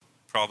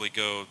Probably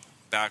go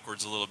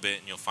backwards a little bit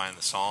and you'll find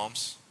the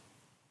Psalms.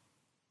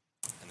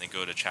 And then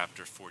go to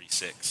chapter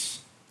 46.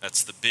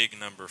 That's the big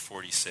number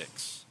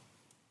 46.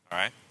 All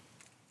right?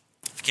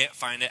 If you can't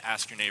find it,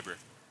 ask your neighbor.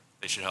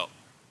 They should help.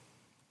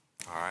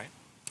 All right?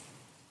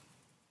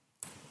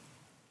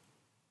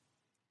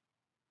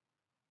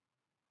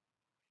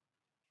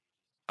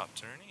 Stop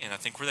turning, and I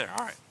think we're there.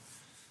 All right.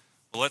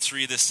 Well, let's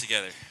read this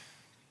together.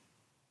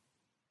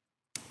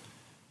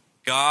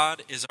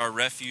 God is our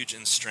refuge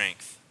and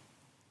strength,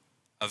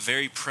 a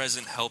very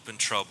present help in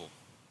trouble.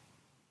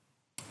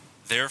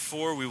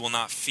 Therefore we will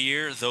not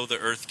fear, though the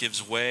earth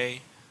gives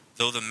way,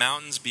 though the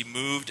mountains be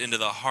moved into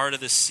the heart of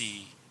the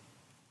sea,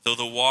 though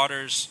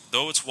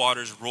its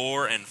waters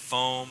roar and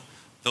foam,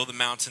 though the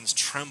mountains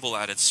tremble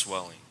at its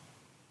swelling.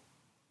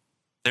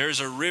 There is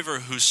a river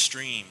whose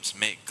streams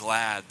make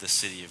glad the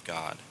city of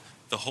God,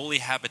 the holy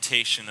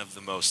habitation of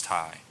the Most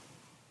High.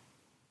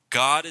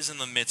 God is in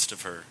the midst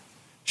of her.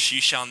 She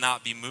shall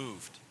not be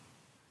moved.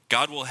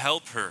 God will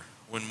help her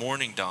when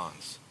morning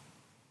dawns.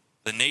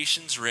 The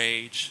nations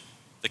rage,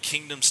 the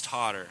kingdoms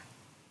totter.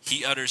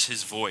 He utters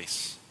his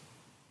voice.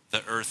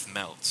 The earth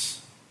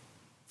melts.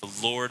 The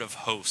Lord of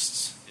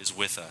hosts is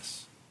with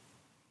us.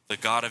 The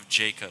God of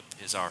Jacob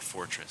is our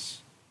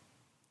fortress.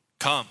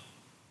 Come,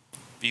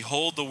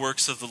 behold the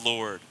works of the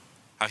Lord,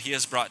 how he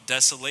has brought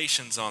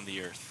desolations on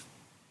the earth.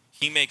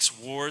 He makes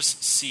wars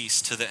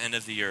cease to the end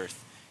of the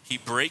earth. He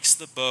breaks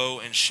the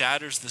bow and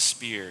shatters the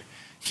spear.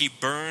 He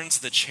burns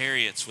the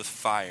chariots with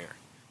fire.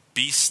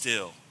 Be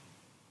still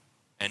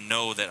and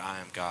know that I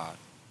am God.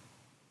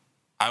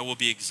 I will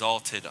be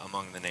exalted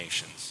among the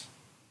nations.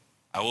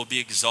 I will be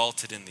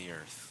exalted in the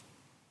earth.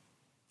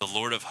 The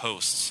Lord of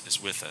hosts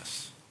is with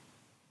us.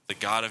 The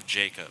God of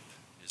Jacob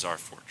is our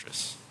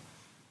fortress.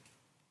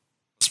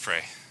 Let's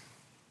pray.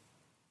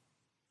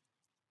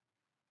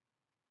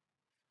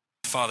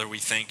 Father, we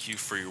thank you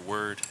for your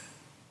word.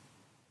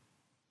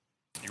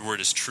 Your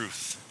word is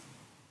truth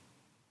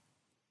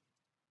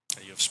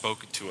that you have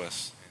spoken to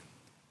us. And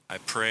I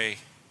pray,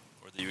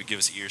 Lord, that you would give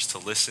us ears to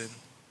listen.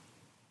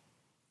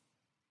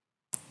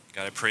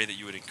 God, I pray that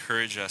you would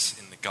encourage us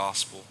in the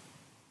gospel.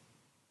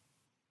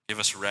 Give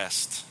us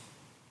rest.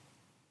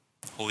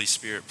 Holy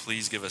Spirit,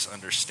 please give us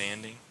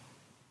understanding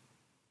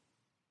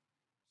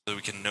so that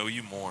we can know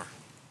you more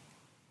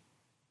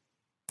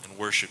and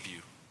worship you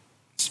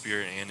in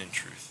spirit and in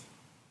truth.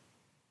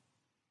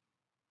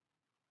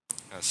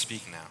 God,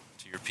 speak now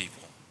to your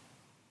people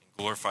and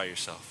glorify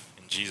yourself.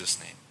 In Jesus'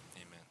 name,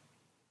 amen.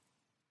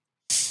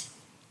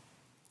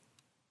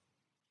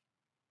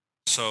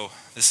 So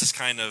this is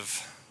kind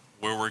of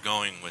where we're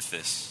going with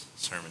this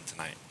sermon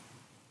tonight.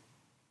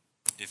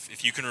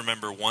 If you can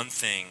remember one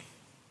thing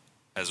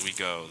as we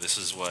go, this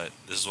is what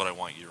I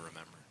want you to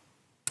remember.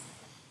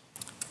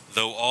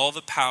 Though all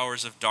the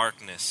powers of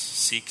darkness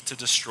seek to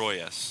destroy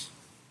us,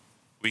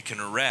 we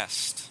can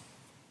rest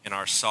in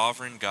our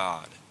sovereign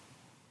God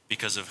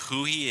because of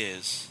who he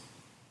is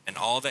and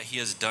all that he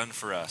has done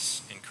for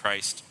us in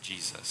Christ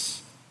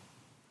Jesus.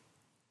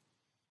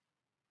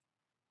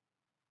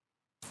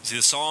 See,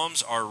 the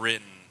Psalms are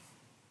written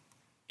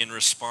in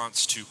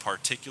response to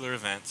particular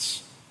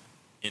events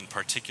in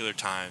particular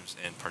times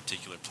and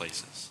particular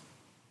places.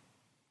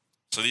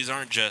 So these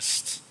aren't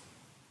just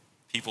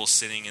people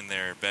sitting in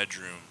their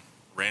bedroom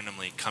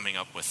randomly coming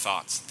up with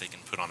thoughts that they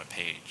can put on a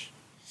page.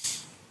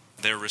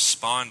 They're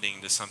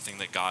responding to something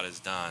that God has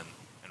done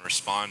and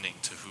responding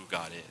to who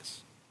God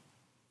is.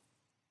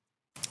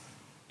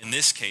 In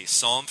this case,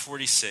 Psalm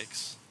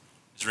 46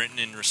 is written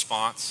in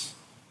response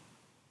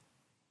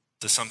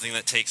to something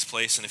that takes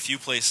place in a few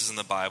places in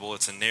the Bible.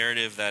 It's a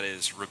narrative that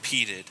is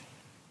repeated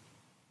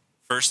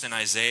first in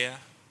Isaiah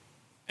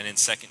and in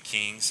 2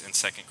 Kings and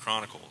 2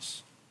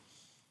 Chronicles.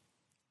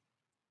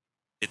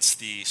 It's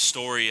the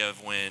story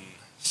of when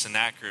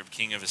Sennacherib,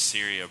 king of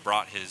Assyria,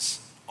 brought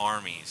his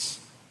armies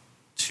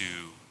to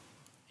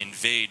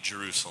invade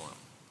Jerusalem,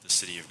 the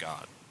city of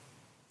God.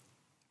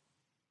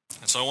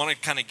 And so I want to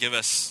kind of give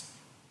us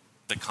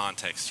the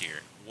context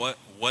here.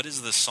 What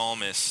is the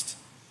psalmist,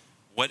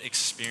 what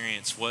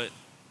experience, what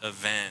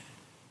event,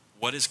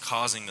 what is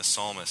causing the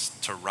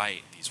psalmist to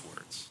write these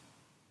words?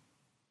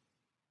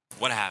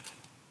 What happened?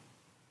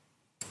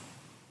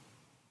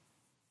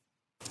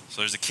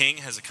 So there's a king,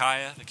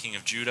 Hezekiah, the king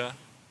of Judah.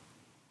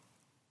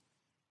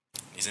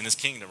 He's in his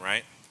kingdom,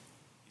 right?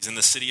 He's in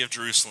the city of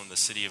Jerusalem, the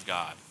city of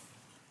God.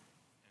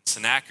 And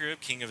Sennacherib,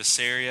 king of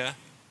Assyria,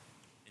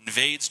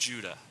 invades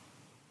Judah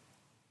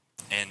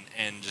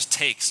and just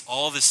takes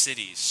all the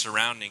cities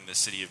surrounding the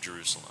city of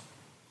Jerusalem.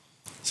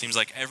 It seems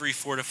like every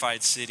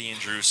fortified city in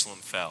Jerusalem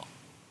fell.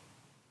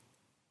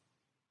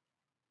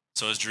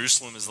 So as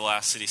Jerusalem is the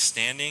last city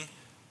standing,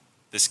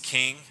 this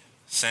king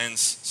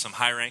sends some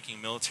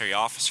high-ranking military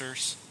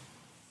officers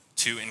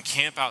to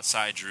encamp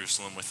outside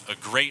Jerusalem with a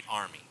great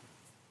army.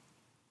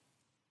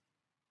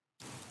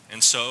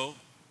 And so,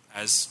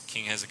 as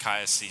King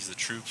Hezekiah sees the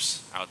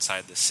troops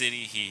outside the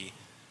city, he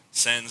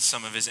sends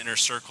some of his inner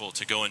circle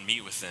to go and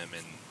meet with them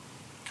and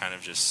kind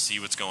of just see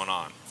what's going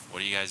on.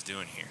 What are you guys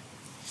doing here?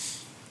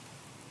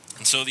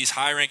 And so these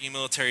high-ranking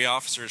military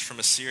officers from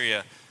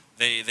Assyria,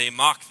 they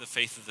mock the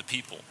faith of the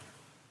people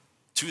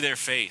to their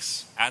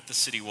face at the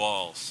city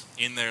walls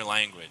in their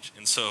language.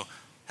 And so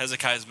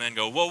Hezekiah's men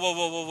go, whoa, whoa,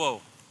 whoa, whoa,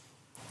 whoa.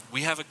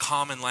 We have a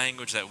common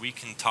language that we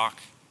can talk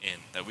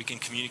in, that we can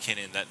communicate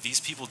in, that these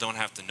people don't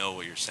have to know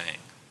what you're saying.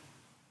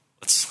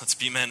 Let's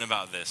be men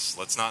about this.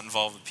 Let's not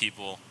involve the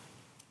people.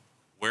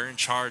 We're in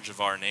charge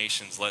of our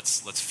nations. Let's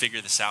figure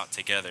this out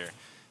together.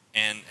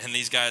 And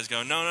these guys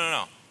go,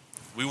 no.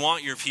 We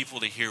want your people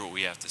to hear what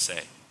we have to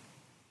say.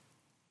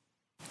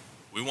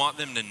 We want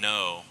them to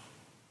know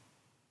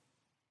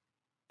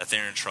that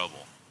they're in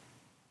trouble.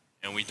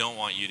 And we don't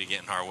want you to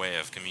get in our way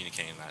of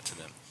communicating that to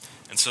them.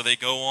 And so they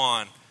go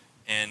on,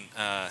 and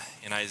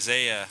in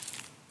Isaiah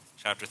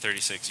chapter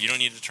 36, you don't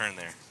need to turn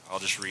there. I'll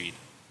just read.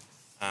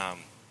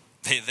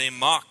 They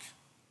mock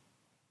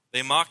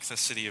the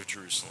city of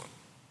Jerusalem.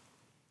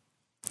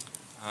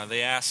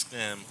 They ask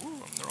them, I'm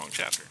in the wrong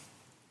chapter.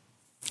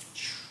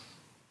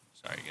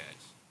 Sorry, guys.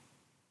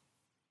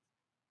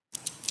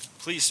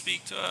 Please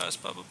speak to us,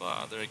 blah, blah,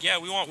 blah. They're like, yeah,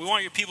 we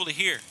want your people to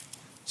hear.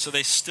 So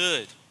they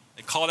stood.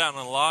 They called out in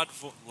a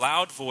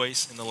loud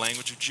voice in the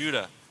language of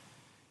Judah.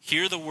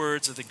 Hear the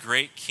words of the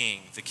great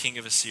king, the king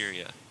of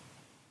Assyria.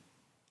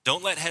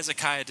 Don't let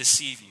Hezekiah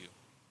deceive you.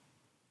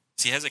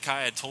 See,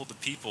 Hezekiah had told the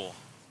people,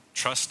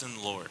 trust in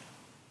the Lord.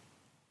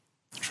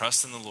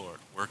 Trust in the Lord.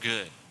 We're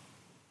good.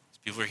 As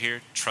people are here,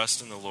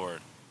 trust in the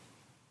Lord.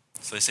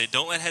 So they say,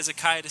 don't let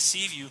Hezekiah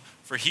deceive you,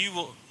 for he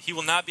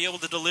will not be able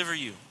to deliver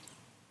you.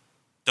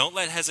 Don't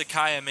let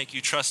Hezekiah make you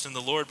trust in the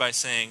Lord by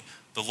saying,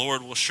 the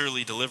Lord will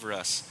surely deliver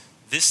us.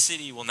 This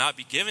city will not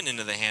be given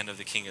into the hand of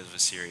the king of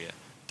Assyria.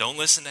 Don't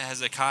listen to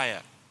Hezekiah.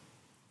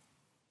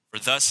 For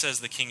thus says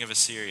the king of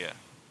Assyria,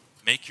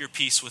 make your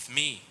peace with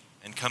me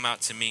and come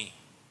out to me.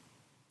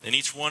 Then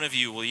each one of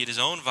you will eat his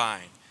own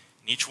vine,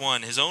 and each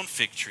one his own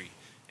fig tree,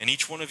 and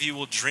each one of you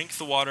will drink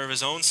the water of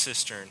his own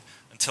cistern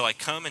until I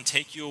come and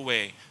take you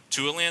away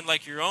to a land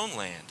like your own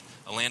land,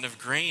 a land of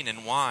grain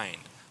and wine,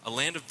 a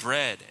land of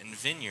bread and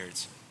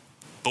vineyards.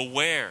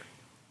 Beware,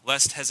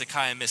 lest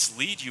Hezekiah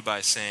mislead you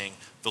by saying,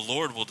 the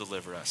Lord will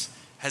deliver us.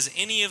 Has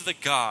any of the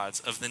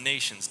gods of the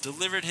nations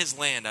delivered his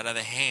land out of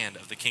the hand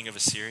of the king of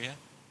Assyria?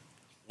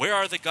 Where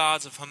are the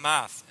gods of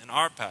Hamath and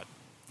Arpad?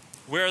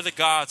 Where are the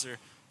gods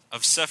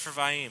of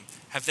Sepharvaim?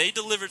 Have they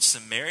delivered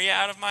Samaria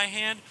out of my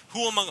hand?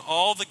 Who among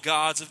all the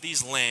gods of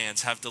these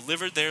lands have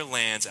delivered their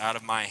lands out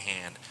of my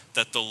hand,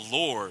 that the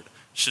Lord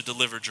should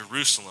deliver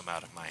Jerusalem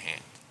out of my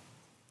hand?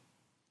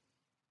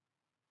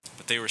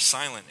 But they were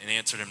silent and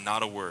answered him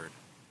not a word.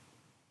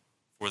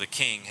 For the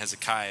king,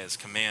 Hezekiah's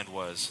command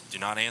was, do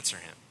not answer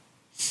him.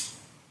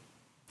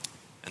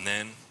 And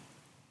then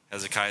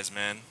Hezekiah's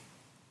men,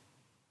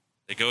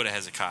 they go to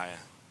Hezekiah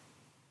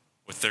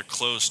with their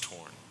clothes torn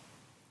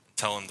and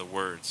tell him the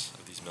words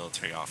of these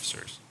military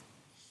officers.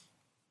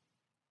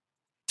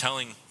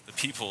 Telling the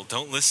people,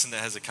 don't listen to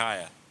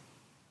Hezekiah. He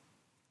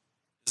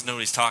doesn't know what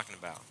he's talking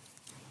about.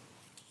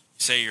 You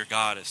say your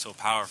God is so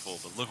powerful,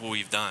 but look what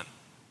we've done.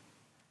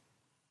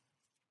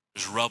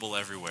 There's rubble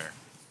everywhere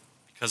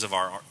because of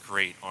our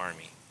great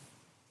army.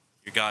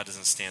 Your God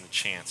doesn't stand a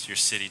chance. Your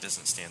city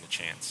doesn't stand a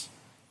chance.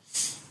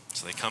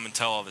 So they come and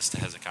tell all this to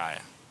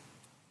Hezekiah.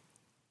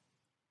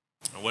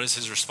 And what is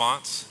his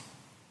response?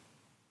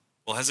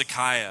 Well,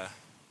 Hezekiah,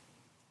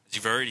 as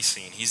you've already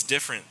seen, he's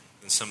different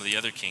than some of the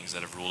other kings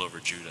that have ruled over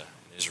Judah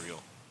and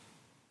Israel.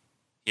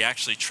 He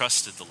actually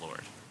trusted the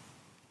Lord.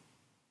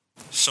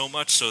 So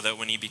much so that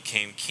when he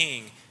became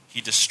king, he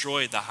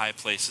destroyed the high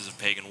places of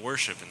pagan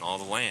worship in all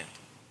the land,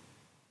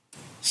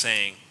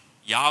 saying,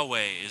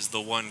 Yahweh is the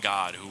one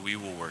God who we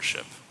will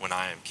worship when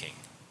I am king.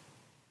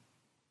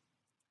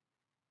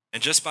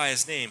 And just by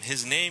his name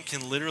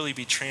can literally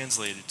be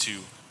translated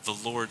to the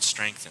Lord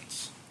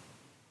strengthens.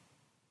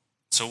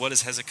 So what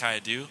does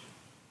Hezekiah do?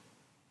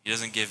 He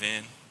doesn't give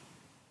in.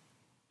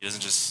 He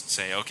doesn't just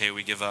say, okay,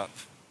 we give up.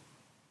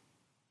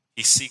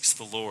 He seeks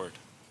the Lord.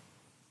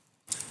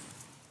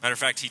 Matter of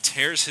fact, he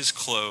tears his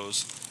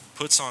clothes,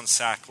 puts on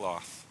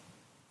sackcloth,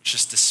 which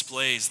just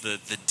displays the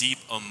deep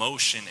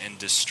emotion and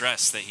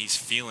distress that he's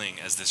feeling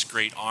as this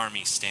great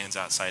army stands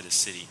outside his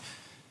city.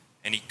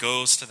 And he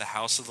goes to the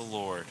house of the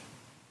Lord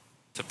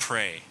to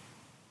pray.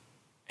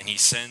 And he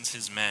sends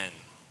his men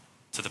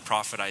to the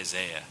prophet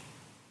Isaiah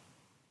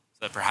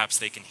so that perhaps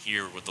they can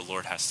hear what the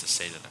Lord has to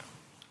say to them.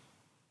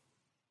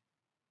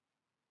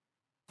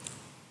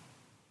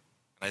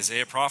 And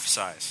Isaiah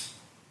prophesies.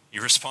 He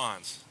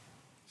responds.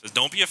 He says,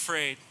 don't be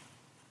afraid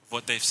of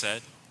what they've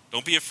said.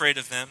 Don't be afraid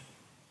of them.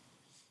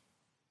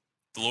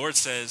 The Lord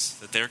says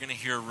that they're going to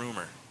hear a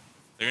rumor.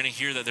 They're going to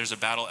hear that there's a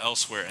battle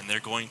elsewhere and they're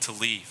going to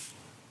leave.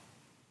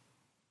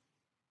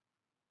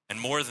 And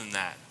more than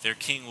that, their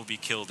king will be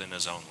killed in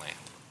his own land.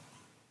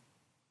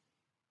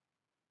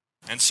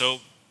 And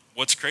so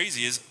what's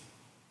crazy is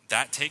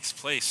that takes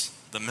place.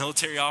 The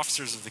military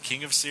officers of the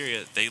king of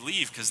Syria, they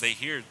leave because they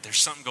hear there's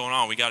something going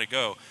on. We got to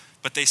go.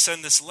 But they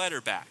send this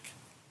letter back.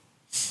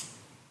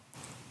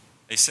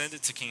 They send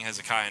it to King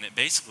Hezekiah, and it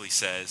basically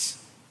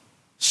says,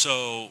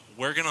 so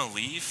we're going to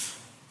leave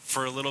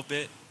for a little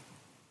bit,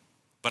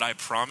 But I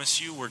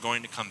promise you, we're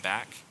going to come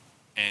back,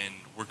 and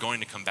we're going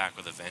to come back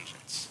with a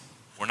vengeance.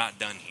 We're not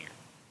done here.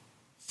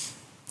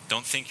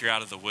 Don't think you're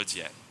out of the woods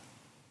yet.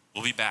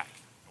 We'll be back.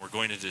 We're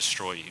going to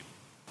destroy you.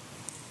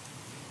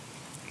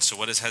 And so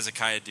what does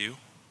Hezekiah do?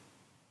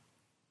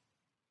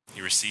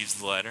 He receives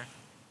the letter,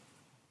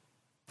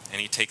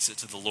 and he takes it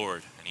to the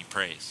Lord, and he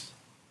prays.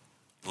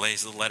 He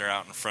lays the letter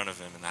out in front of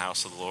him in the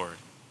house of the Lord.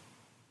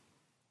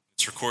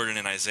 It's recorded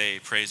in Isaiah. He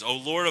prays, O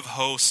Lord of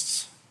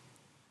hosts,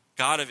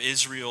 God of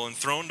Israel,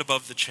 enthroned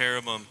above the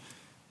cherubim,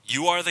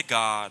 you are the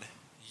God,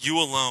 you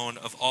alone,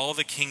 of all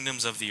the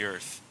kingdoms of the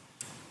earth.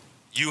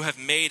 You have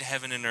made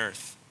heaven and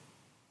earth.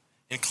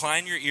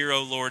 Incline your ear,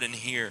 O Lord, and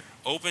hear.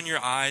 Open your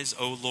eyes,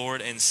 O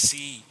Lord, and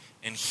see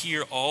and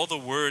hear all the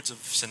words of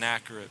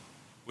Sennacherib,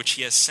 which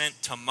he has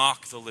sent to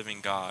mock the living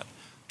God.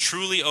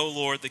 Truly, O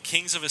Lord, the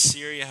kings of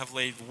Assyria have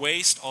laid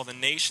waste all the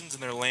nations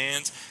and their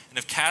lands, and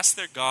have cast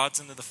their gods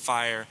into the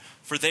fire.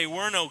 For they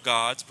were no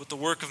gods, but the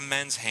work of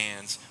men's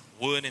hands,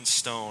 wood and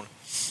stone.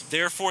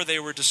 Therefore they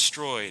were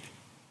destroyed.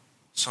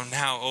 So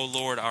now, O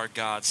Lord our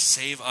God,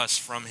 save us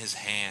from his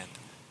hand,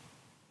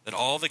 that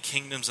all the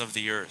kingdoms of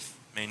the earth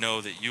may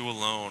know that you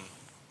alone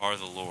are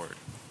the Lord.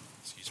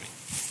 Excuse me.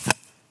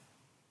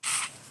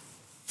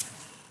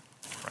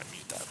 Probably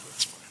mute that, but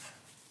it's fine.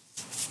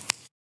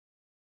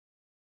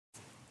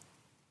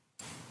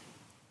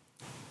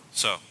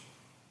 So,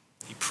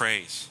 he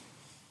prays.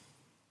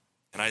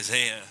 And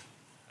Isaiah,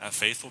 a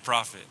faithful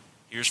prophet,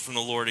 hears from the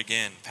Lord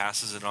again,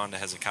 passes it on to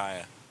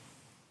Hezekiah.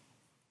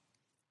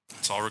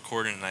 It's all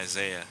recorded in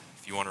Isaiah,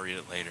 if you want to read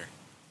it later.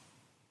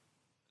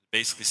 It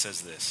basically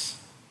says this.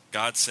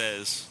 God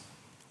says,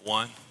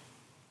 1,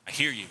 I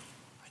hear you.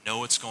 I know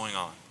what's going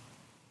on.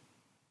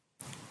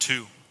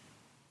 2,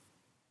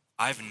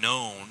 I've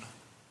known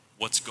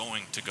what's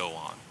going to go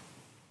on.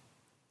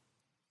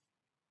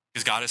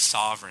 Because God is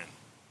sovereign.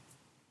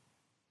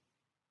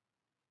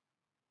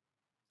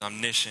 He's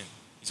omniscient.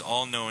 He's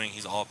all-knowing.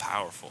 He's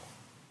all-powerful.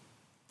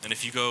 And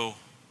if you go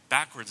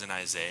backwards in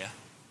Isaiah,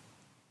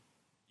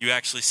 you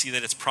actually see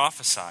that it's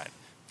prophesied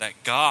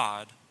that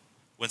God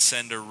would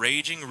send a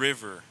raging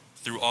river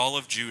through all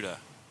of Judah,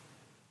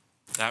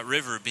 that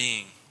river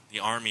being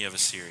the army of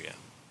Assyria.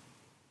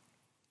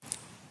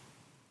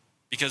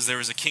 Because there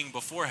was a king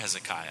before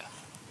Hezekiah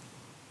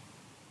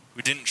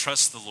who didn't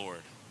trust the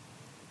Lord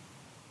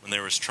when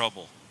there was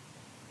trouble.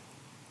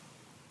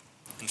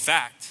 In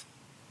fact,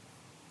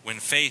 when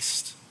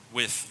faced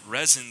with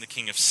Rezin, the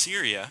king of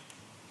Syria,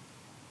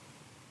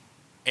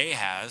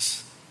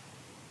 Ahaz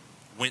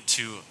went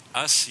to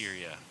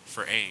Assyria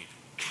for aid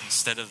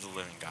instead of the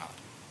living God.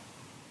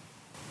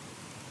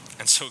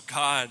 And so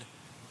God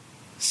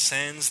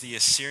sends the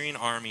Assyrian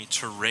army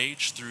to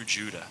rage through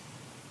Judah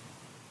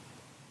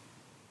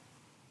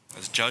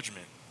as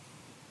judgment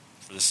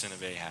for the sin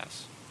of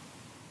Ahaz.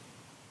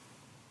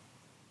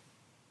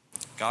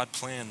 God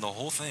planned the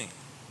whole thing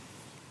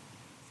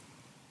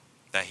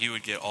that he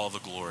would get all the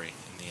glory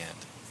in the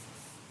end.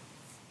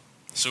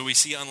 So we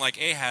see, unlike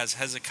Ahaz,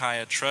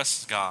 Hezekiah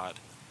trusts God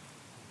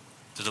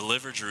to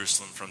deliver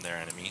Jerusalem from their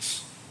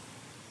enemies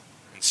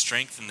and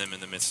strengthen them in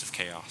the midst of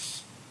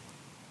chaos.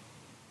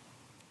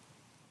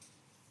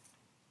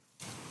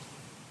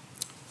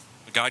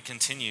 But God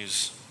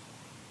continues.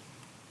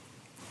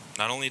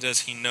 Not only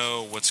does he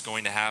know what's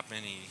going to happen,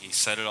 he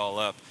set it all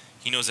up.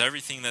 He knows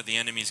everything that the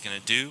enemy is going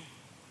to do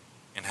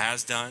and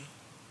has done.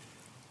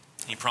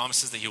 He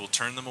promises that he will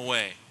turn them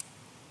away,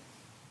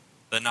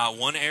 that not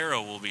one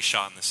arrow will be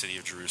shot in the city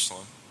of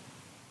Jerusalem,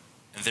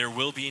 and there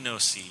will be no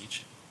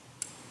siege.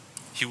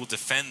 He will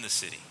defend the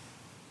city.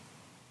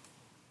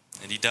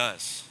 And he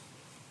does.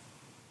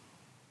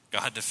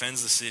 God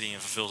defends the city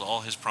and fulfills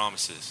all his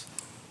promises.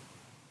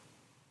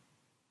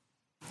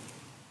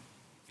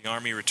 The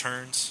army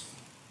returns,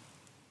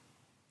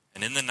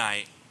 and in the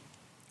night,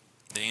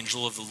 the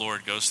angel of the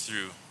Lord goes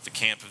through the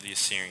camp of the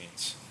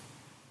Assyrians,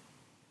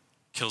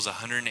 kills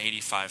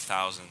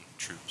 185,000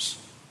 troops.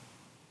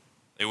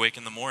 They wake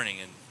in the morning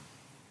and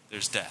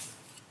there's death.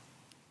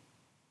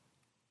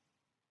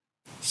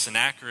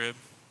 Sennacherib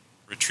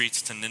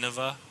retreats to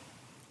Nineveh,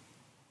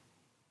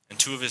 and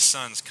 2 of his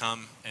sons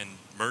come and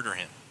murder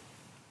him.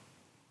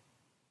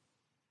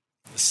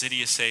 The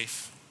city is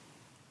safe.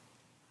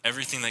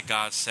 Everything that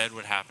God said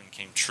would happen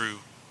came true.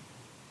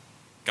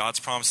 God's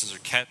promises are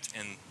kept,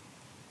 and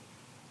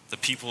the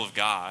people of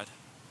God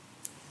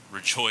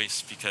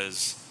rejoice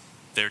because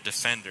their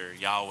defender,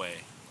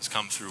 Yahweh, has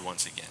come through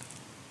once again.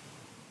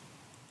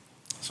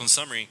 So in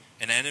summary,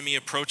 an enemy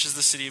approaches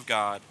the city of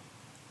God.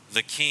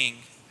 The king,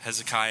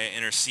 Hezekiah,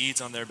 intercedes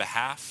on their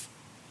behalf.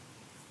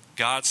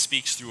 God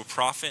speaks through a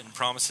prophet and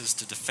promises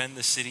to defend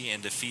the city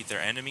and defeat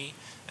their enemy.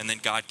 And then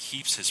God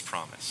keeps his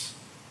promise.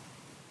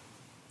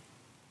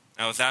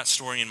 Now with that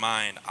story in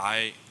mind,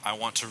 I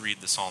want to read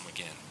the psalm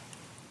again.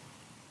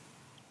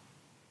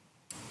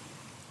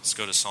 Let's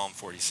go to Psalm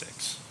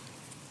 46.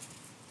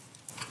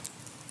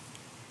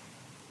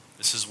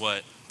 This is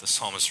what the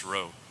psalmist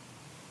wrote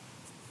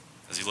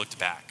as he looked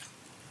back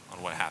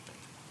on what happened.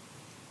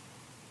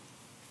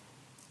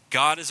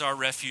 God is our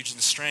refuge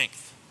and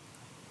strength,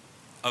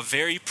 a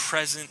very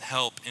present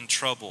help in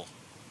trouble.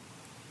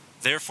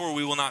 Therefore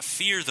we will not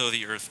fear though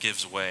the earth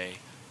gives way,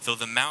 though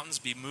the mountains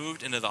be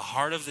moved into the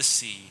heart of the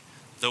sea,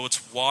 though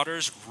its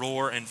waters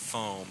roar and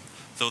foam,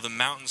 though the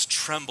mountains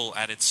tremble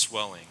at its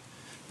swelling.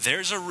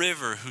 There's a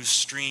river whose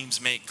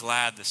streams make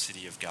glad the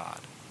city of God,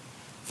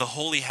 the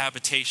holy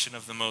habitation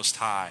of the Most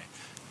High.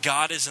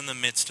 God is in the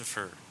midst of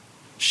her.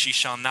 She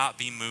shall not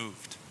be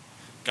moved.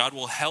 God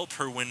will help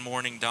her when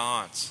morning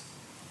dawns.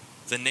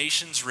 The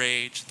nations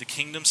rage, the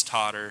kingdoms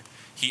totter.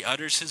 He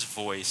utters his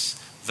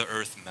voice, the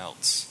earth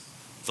melts.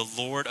 The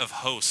Lord of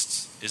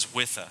hosts is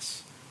with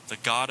us. The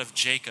God of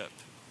Jacob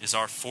is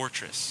our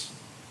fortress.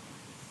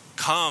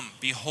 Come,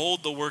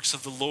 behold the works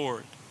of the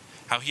Lord,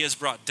 how he has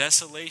brought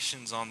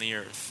desolations on the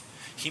earth.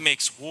 He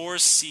makes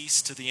wars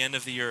cease to the end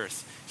of the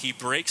earth. He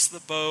breaks the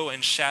bow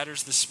and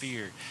shatters the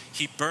spear.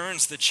 He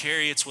burns the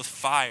chariots with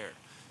fire.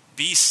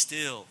 Be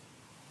still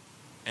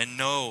and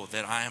know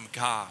that I am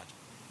God.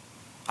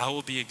 I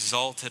will be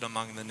exalted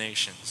among the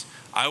nations.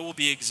 I will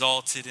be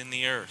exalted in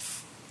the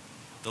earth.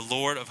 The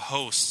Lord of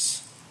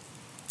hosts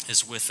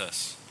is with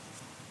us.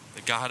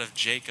 The God of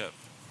Jacob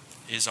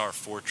is our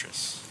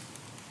fortress.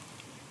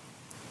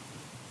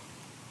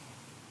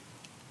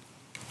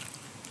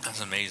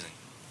 That's amazing.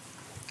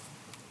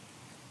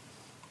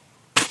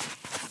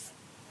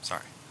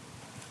 Sorry.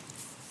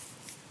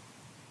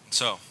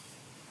 So,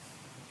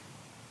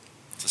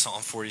 to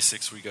Psalm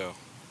 46 we go.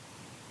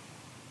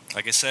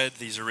 Like I said,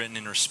 these are written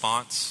in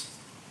response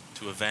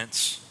to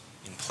events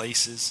in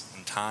places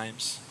and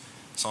times.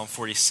 Psalm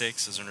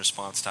 46 is in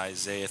response to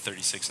Isaiah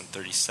 36 and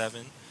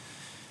 37.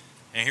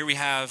 And here we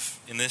have,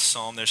 in this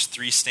psalm, there's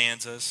 3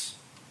 stanzas.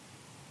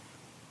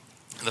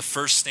 The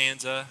first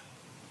stanza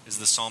is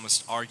the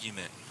psalmist's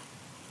argument.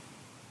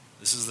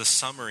 This is the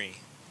summary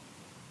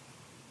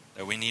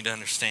that we need to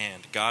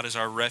understand. God is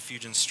our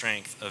refuge and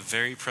strength, a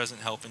very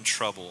present help in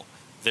trouble.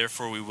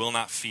 Therefore we will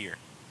not fear,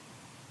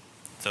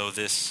 though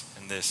this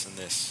and this and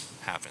this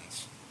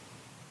happens.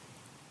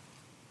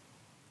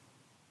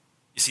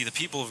 You see, the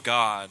people of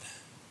God,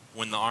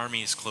 when the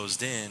armies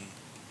closed in,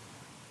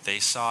 they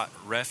sought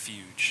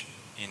refuge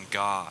in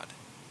God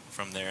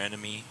from their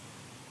enemy,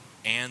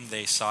 and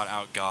they sought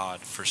out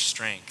God for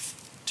strength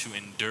to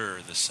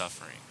endure the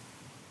suffering.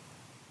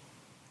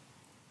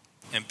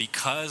 And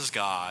because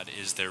God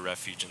is their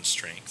refuge and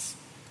strength,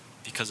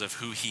 because of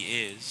who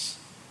he is,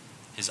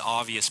 his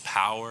obvious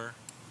power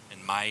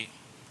and might,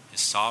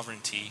 his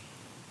sovereignty,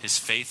 his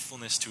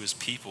faithfulness to his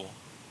people,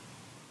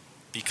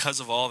 because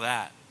of all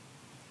that,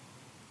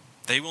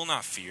 they will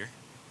not fear,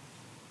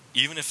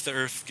 even if the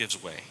earth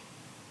gives way,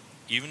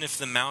 even if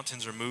the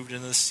mountains are moved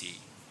into the sea,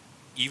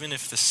 even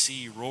if the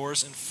sea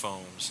roars and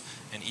foams,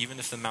 and even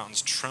if the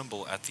mountains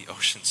tremble at the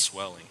ocean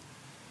swelling.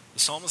 The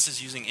psalmist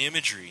is using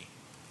imagery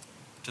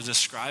to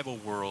describe a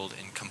world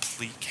in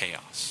complete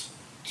chaos.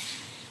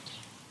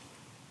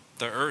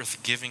 The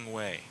earth giving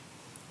way.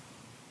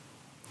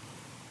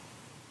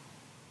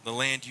 The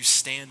land you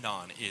stand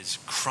on is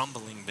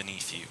crumbling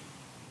beneath you.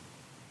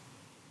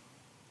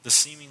 The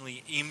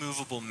seemingly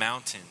immovable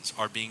mountains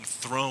are being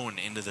thrown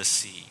into the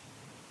sea.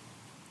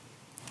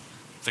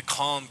 The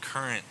calm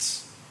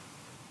currents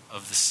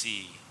of the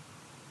sea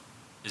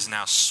is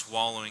now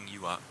swallowing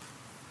you up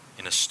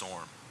in a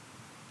storm.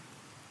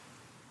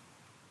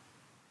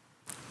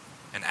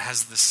 And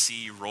as the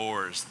sea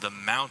roars, the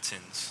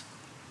mountains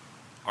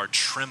are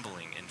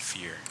trembling in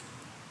fear.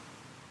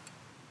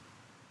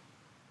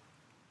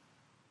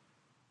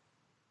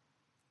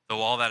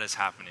 Though all that is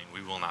happening,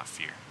 we will not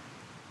fear,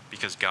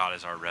 because God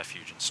is our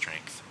refuge and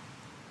strength.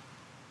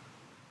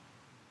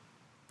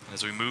 And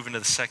as we move into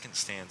the second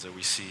stanza,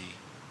 we see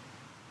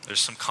there's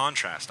some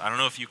contrast. I don't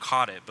know if you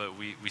caught it, but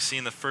we see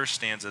in the first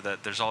stanza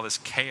that there's all this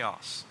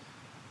chaos.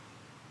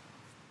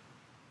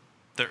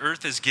 The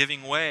earth is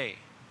giving way.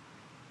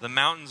 The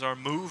mountains are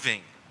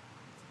moving.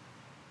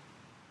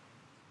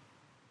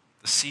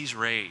 The seas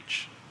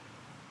rage.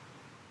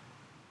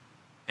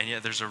 And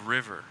yet there's a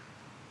river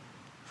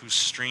whose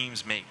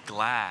streams make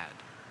glad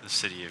the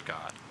city of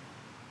God.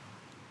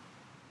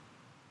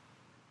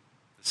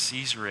 The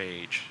seas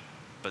rage,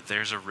 but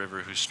there's a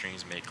river whose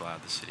streams make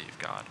glad the city of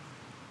God.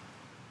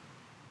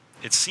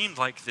 It seemed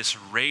like this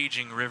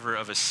raging river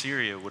of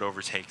Assyria would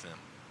overtake them.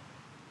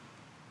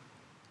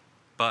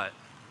 But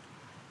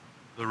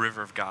the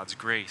river of God's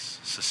grace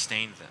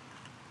sustained them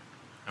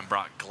and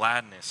brought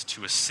gladness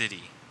to a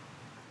city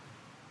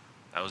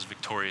that was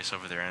victorious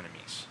over their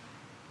enemies.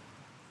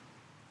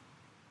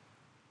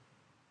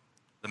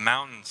 The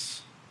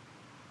mountains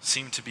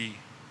seem to be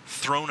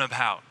thrown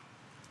about.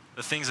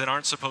 The things that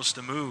aren't supposed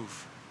to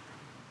move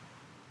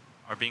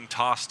are being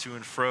tossed to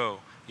and fro.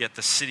 Yet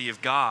the city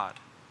of God,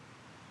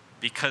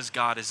 because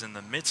God is in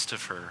the midst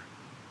of her,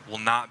 will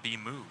not be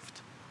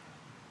moved.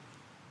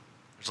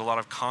 There's a lot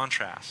of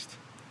contrast.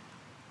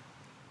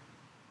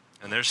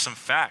 And there's some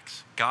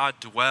facts. God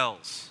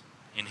dwells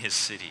in his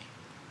city.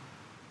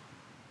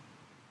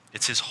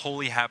 It's his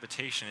holy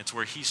habitation. It's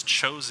where he's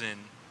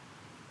chosen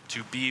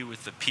to be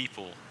with the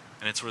people,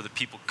 and it's where the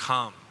people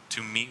come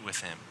to meet with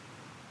him.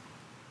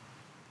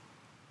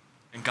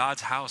 And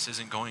God's house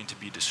isn't going to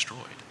be destroyed.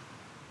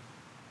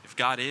 If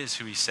God is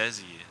who he says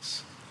he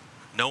is,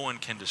 no one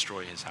can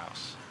destroy his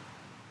house.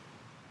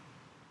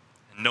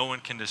 And no one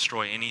can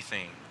destroy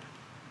anything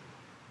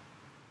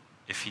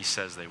if he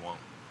says they won't.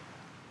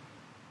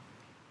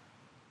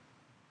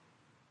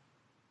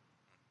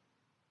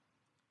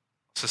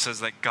 So it says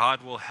that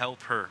God will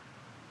help her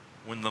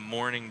when the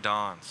morning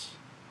dawns.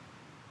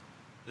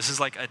 This is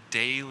like a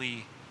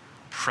daily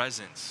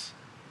presence.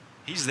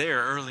 He's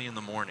there early in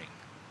the morning.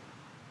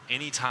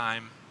 Any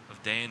time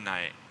of day and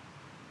night,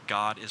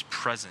 God is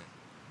present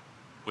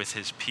with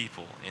his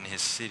people in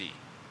his city.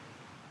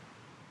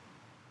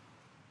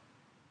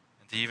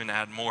 And to even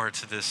add more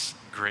to this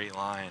great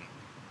line,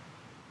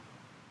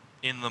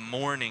 in the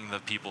morning the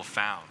people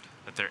found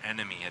that their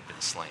enemy had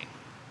been slain.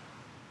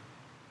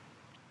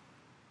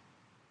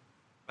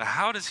 But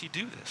how does he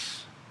do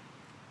this?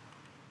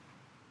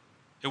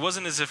 It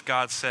wasn't as if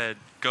God said,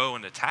 go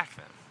and attack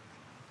them.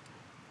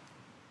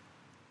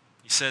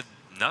 He said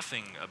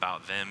nothing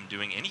about them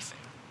doing anything.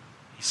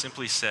 He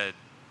simply said,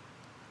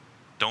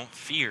 don't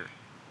fear.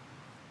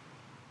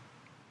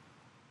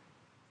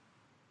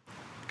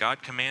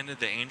 God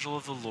commanded the angel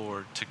of the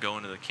Lord to go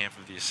into the camp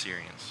of the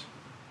Assyrians.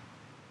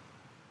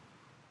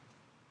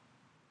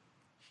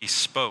 He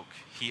spoke,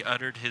 he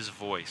uttered his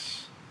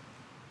voice,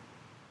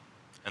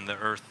 and the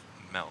earth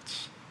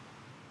melts.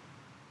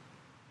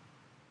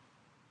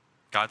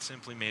 God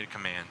simply made a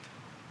command.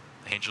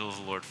 The angel of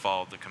the Lord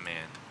followed the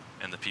command,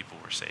 and the people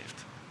were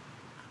saved.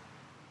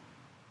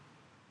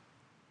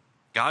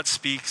 God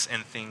speaks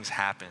and things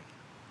happen.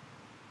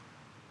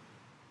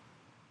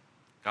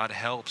 God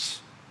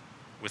helps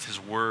with his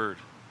word.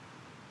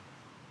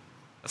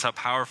 That's how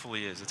powerful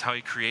he is. That's how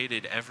he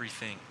created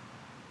everything.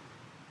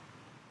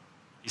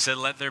 He said,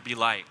 let there be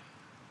light,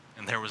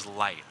 and there was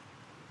light.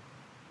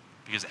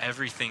 Because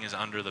everything is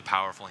under the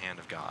powerful hand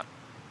of God.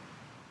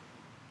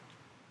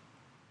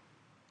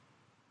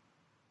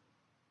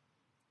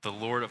 The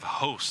Lord of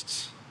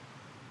hosts.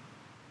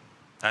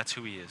 That's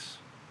who he is.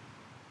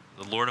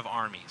 The Lord of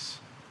armies.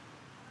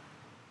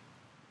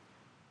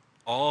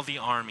 All the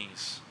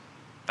armies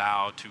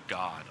bow to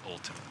God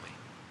ultimately.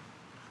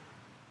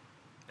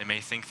 They may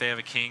think they have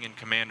a king and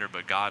commander,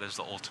 but God is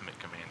the ultimate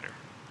commander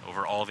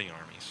over all the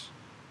armies.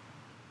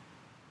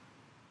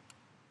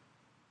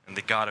 And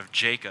the God of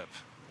Jacob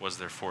was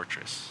their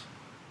fortress.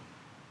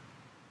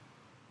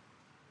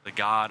 The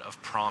God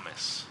of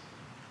promise.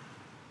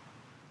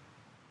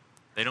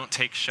 They don't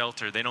take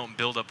shelter. They don't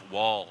build up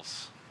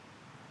walls.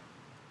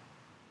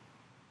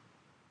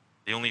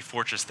 The only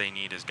fortress they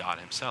need is God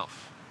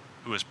himself,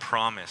 who has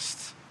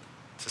promised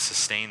to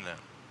sustain them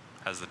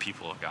as the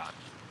people of God.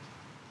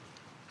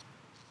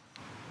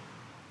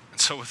 And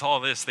so with all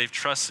this, they've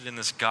trusted in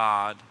this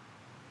God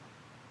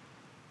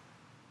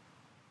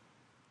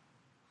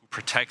who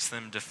protects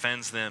them,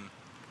 defends them.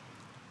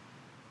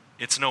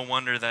 It's no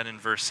wonder that in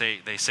verse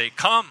 8 they say,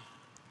 come,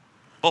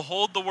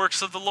 behold the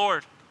works of the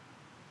Lord,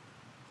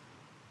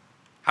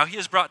 how he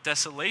has brought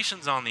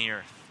desolations on the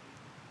earth.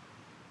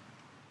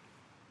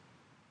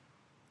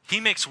 He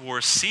makes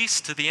war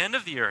cease to the end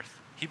of the earth.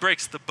 He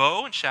breaks the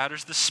bow and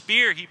shatters the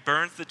spear. He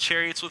burns the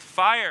chariots with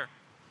fire.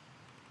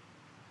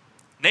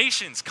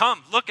 Nations,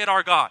 come, look at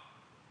our God.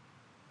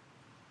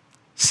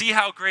 See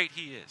how great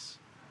he is.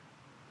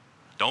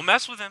 Don't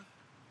mess with him.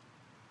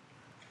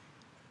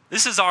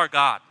 This is our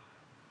God.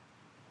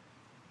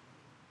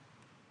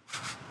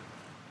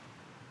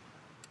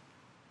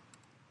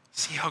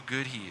 See how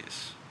good he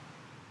is.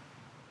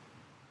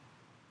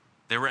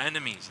 There were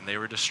enemies and they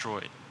were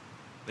destroyed.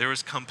 There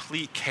was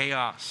complete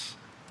chaos.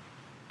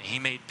 And he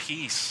made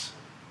peace.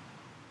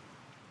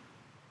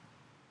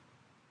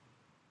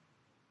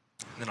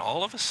 And then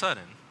all of a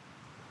sudden,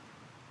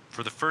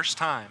 for the first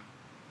time,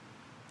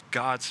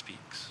 God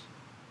speaks.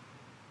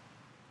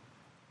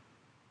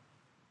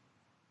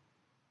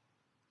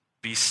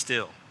 Be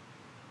still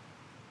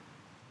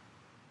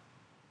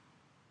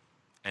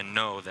and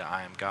know that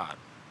I am God.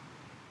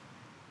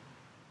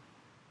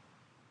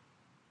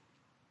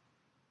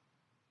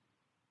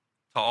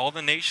 To all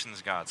the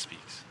nations, God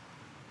speaks.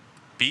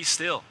 Be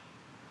still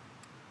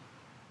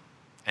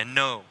and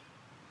know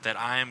that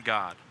I am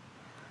God.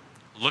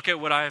 Look at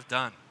what I have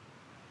done.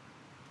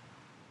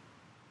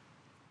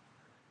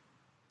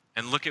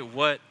 And look at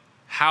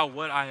how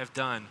what I have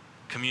done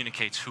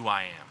communicates who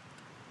I am.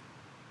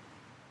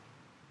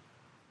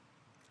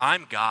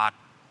 I'm God.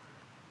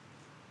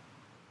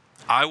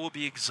 I will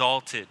be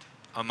exalted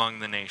among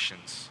the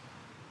nations.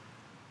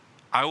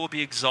 I will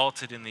be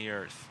exalted in the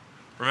earth.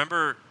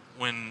 Remember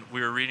when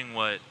we were reading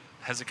what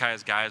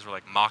Hezekiah's guys were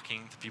like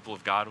mocking the people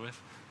of God with?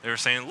 They were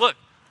saying, look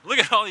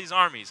at all these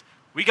armies.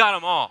 We got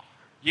them all.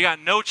 You got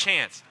no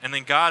chance. And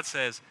then God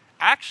says,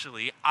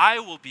 actually, I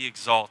will be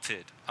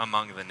exalted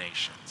among the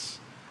nations.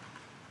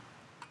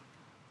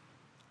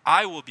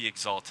 I will be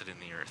exalted in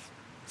the earth.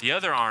 The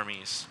other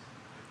armies,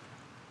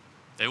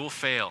 they will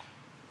fail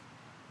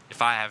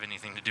if I have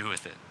anything to do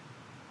with it.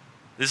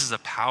 This is a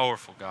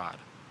powerful God.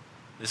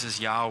 This is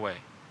Yahweh,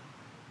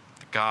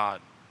 the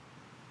God,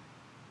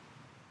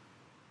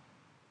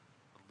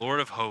 Lord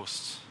of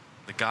hosts,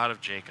 the God of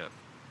Jacob.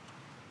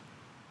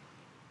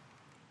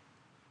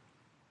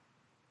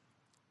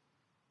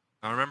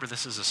 Now remember,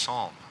 this is a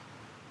psalm.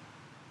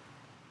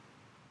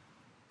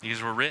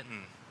 These were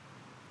written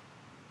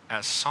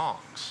as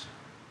songs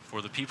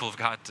for the people of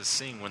God to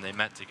sing when they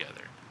met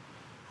together.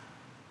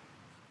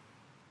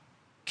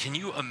 Can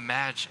you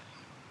imagine,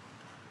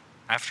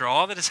 after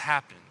all that has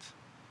happened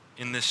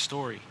in this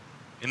story,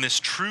 in this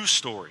true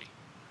story,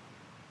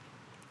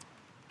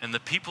 and the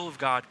people of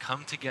God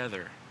come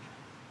together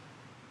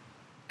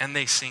and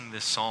they sing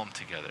this psalm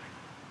together?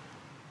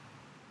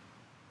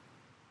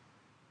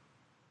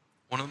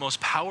 One of the most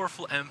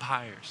powerful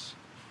empires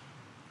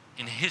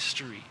in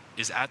history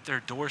is at their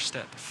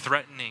doorstep,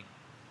 threatening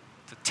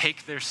to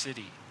take their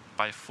city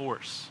by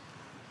force.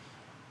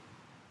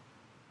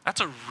 That's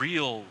a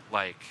real,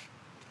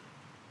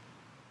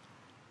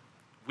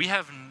 we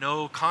have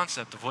no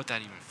concept of what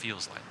that even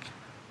feels like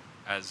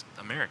as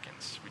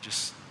Americans.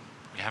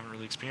 We haven't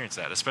really experienced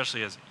that,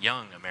 especially as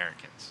young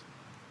Americans.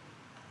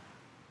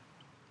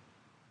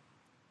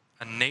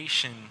 A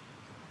nation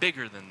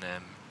bigger than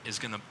them is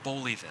going to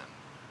bully them,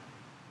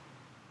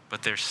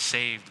 but they're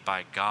saved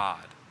by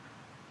God.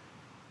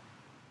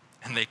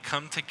 And they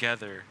come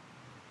together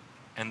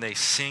and they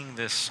sing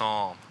this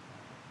psalm.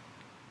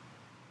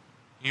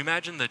 Can you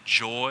imagine the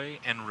joy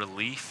and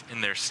relief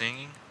in their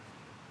singing?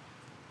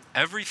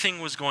 Everything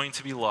was going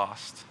to be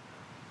lost.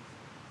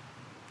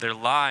 Their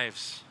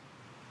lives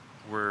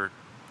were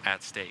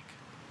at stake.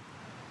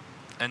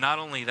 And not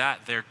only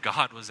that, their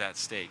God was at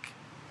stake.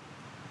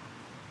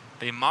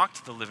 They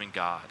mocked the living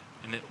God.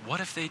 And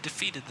what if they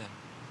defeated them?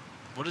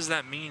 What does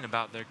that mean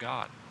about their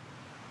God?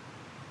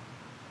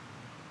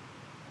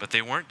 But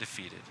they weren't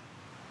defeated.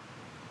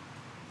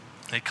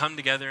 They come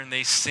together and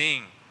they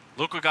sing,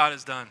 "Look what God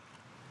has done.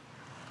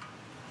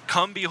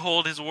 Come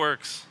behold his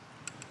works."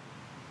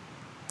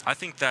 I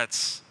think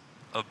that's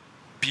a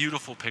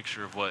beautiful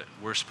picture of what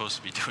we're supposed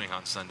to be doing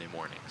on Sunday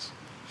mornings,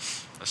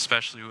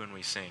 especially when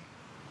we sing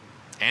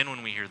and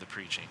when we hear the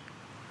preaching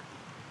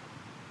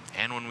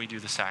and when we do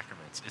the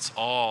sacraments. It's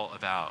all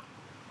about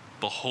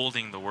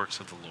beholding the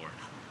works of the Lord.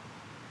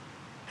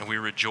 And we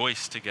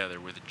rejoice together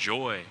with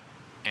joy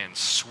and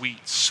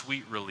sweet,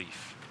 sweet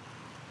relief.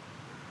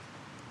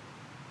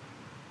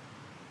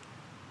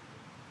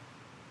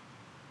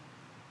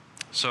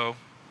 So,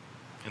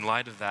 in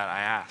light of that, I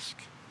ask,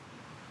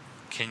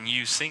 can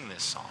you sing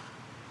this song?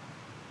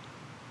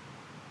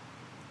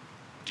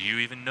 Do you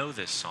even know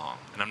this song?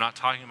 And I'm not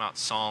talking about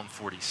Psalm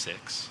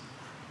 46.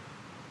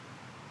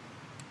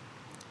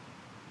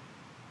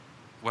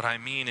 What I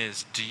mean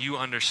is, do you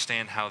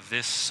understand how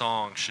this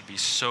song should be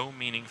so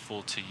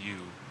meaningful to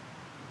you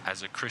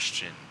as a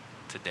Christian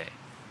today?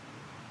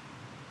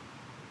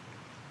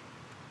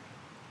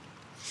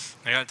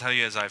 I gotta tell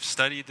you, as I've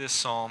studied this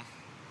psalm,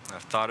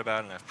 I've thought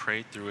about it and I've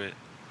prayed through it,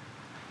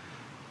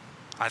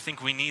 I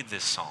think we need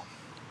this psalm.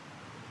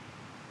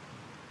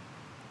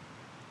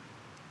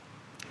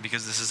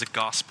 Because this is a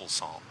gospel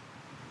psalm.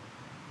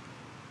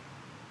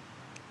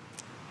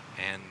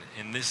 And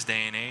in this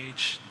day and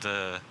age,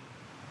 the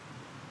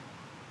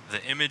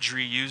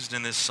imagery used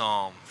in this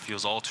psalm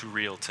feels all too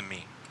real to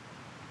me.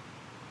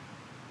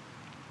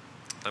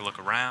 As I look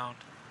around,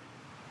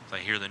 as I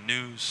hear the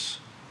news,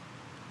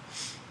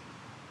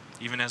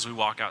 even as we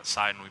walk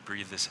outside and we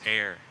breathe this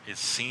air, it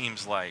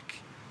seems like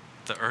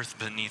the earth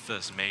beneath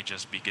us may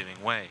just be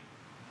giving way.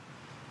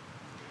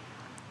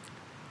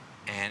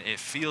 And it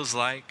feels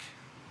like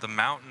the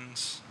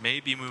mountains may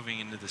be moving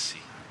into the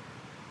sea.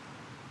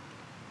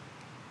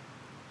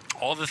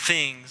 All the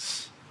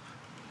things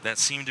that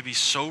seem to be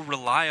so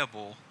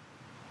reliable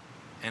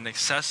and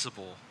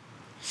accessible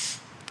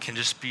can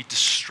just be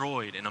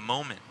destroyed in a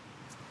moment.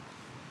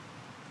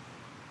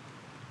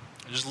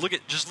 Just look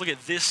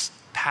at this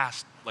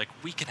past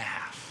week and a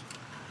half.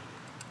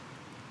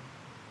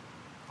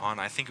 On,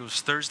 I think it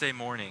was Thursday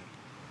morning,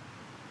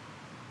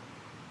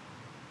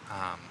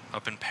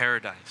 up in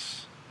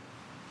Paradise,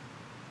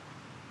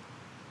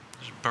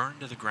 just burned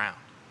to the ground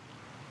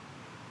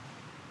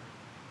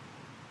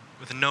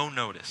with no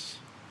notice.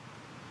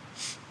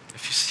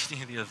 If you see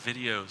any of the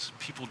videos,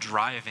 people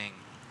driving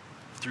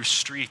through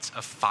streets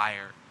of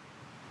fire,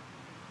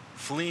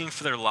 fleeing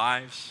for their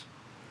lives,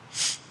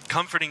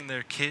 comforting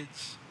their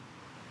kids,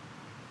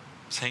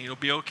 saying, "It'll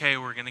be okay,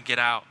 we're going to get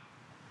out."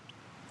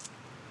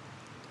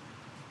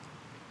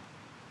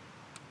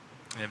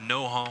 They have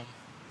no home.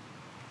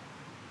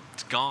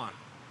 It's gone.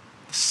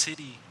 The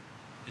city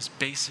is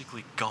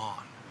basically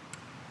gone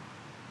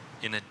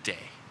in a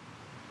day.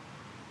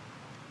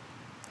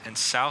 And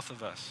south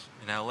of us,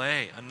 in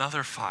LA,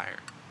 another fire.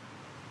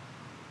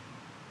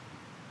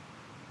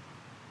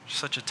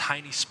 Such a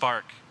tiny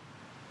spark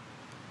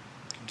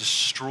can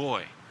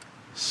destroy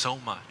so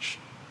much.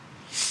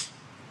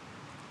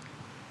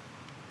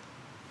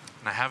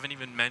 And I haven't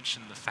even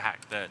mentioned the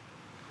fact that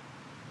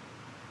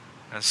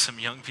as some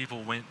young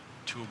people went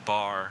to a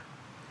bar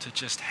to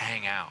just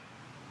hang out,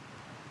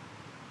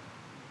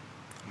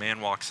 a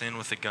man walks in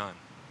with a gun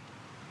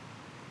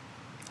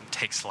and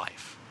takes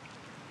life.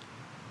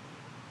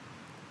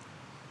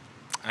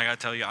 I got to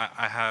tell you,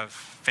 I have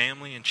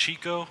family in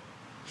Chico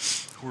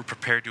who were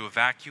prepared to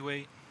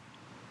evacuate.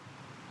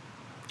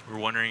 We were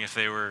wondering if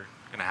they were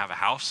going to have a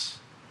house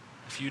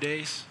in a few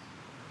days.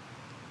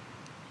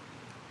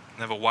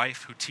 I have a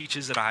wife who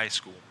teaches at a high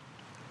school.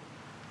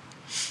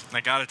 And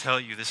I got to tell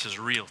you, this is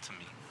real to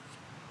me.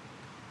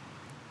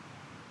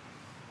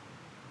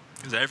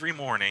 Because every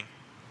morning,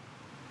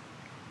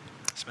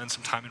 I spend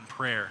some time in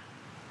prayer.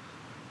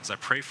 As I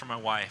pray for my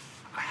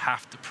wife, I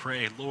have to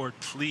pray, Lord,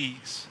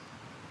 please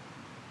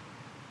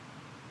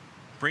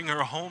bring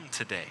her home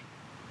today.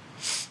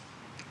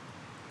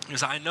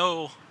 Because I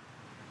know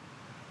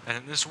that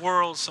in this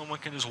world, someone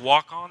can just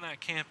walk on that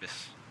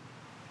campus.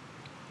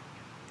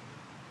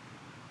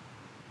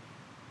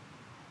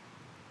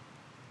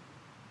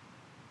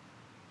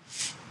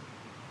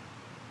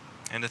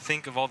 And to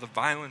think of all the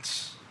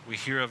violence we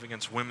hear of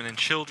against women and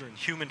children,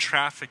 human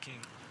trafficking.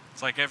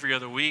 It's like every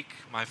other week,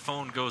 my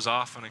phone goes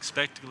off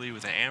unexpectedly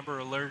with an Amber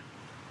Alert.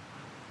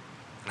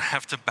 And I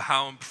have to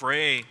bow and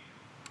pray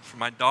for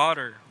my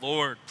daughter.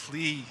 Lord,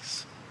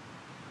 please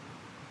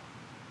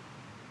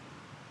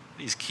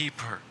keep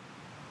her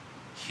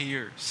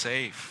here,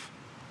 safe.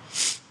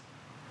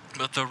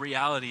 But the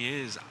reality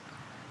is,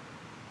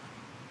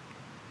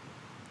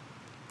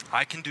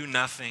 I can do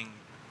nothing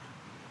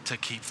to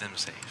keep them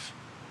safe.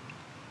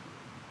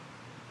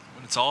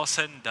 When it's all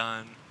said and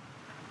done,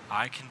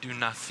 I can do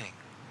nothing.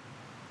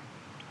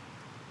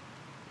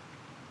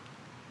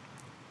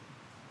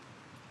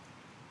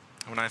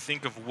 When I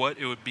think of what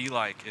it would be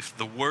like if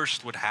the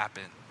worst would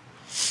happen,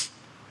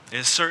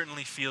 it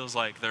certainly feels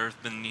like the earth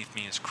beneath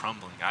me is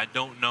crumbling. I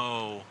don't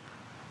know.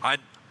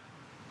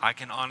 I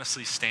can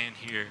honestly stand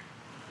here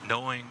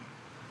knowing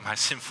my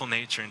sinful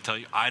nature and tell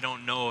you, I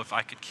don't know if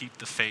I could keep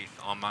the faith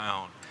on my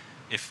own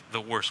if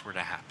the worst were to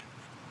happen.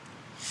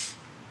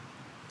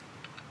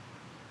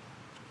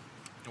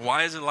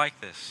 Why is it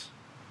like this?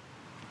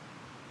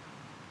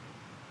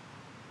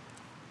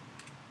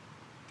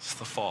 It's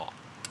the fall.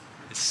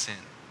 It's sin.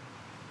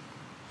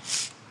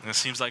 And it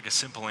seems like a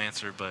simple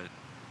answer, but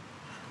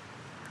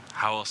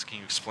how else can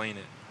you explain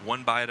it?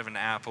 One bite of an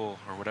apple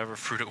or whatever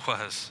fruit it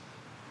was,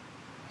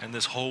 and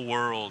this whole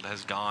world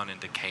has gone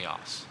into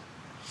chaos.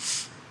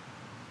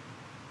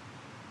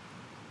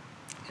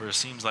 Where it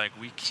seems like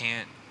we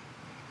can't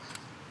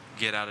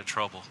get out of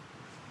trouble.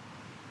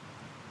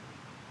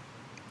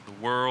 The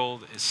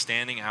world is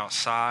standing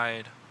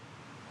outside,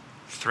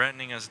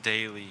 threatening us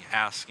daily,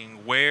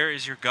 asking, where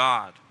is your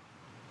God?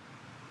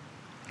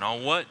 And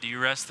on what do you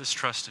rest this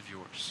trust of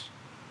yours?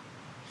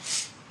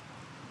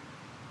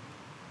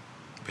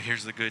 But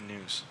here's the good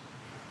news.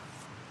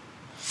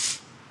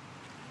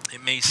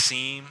 It may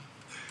seem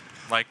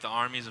like the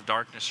armies of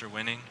darkness are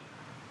winning.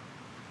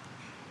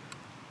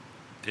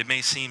 It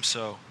may seem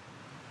so.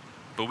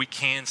 But we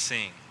can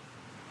sing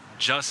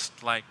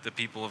just like the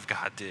people of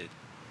God did.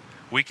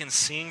 We can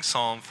sing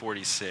Psalm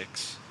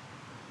 46.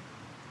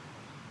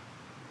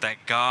 That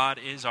God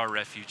is our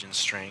refuge and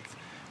strength,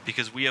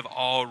 because we have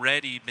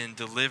already been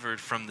delivered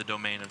from the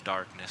domain of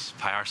darkness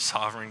by our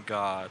sovereign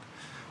God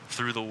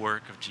through the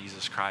work of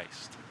Jesus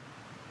Christ.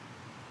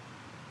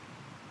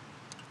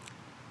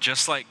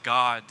 Just like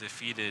God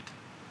defeated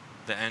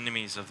the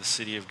enemies of the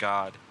city of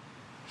God,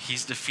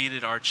 He's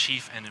defeated our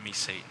chief enemy,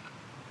 Satan.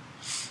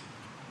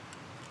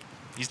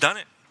 He's done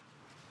it.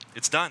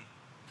 It's done.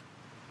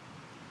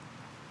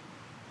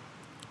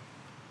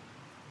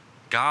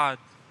 God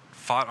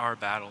fought our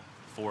battle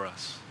for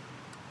us.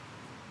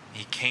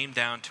 He came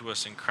down to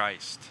us in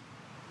Christ.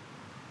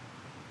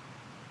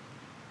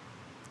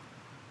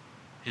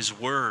 His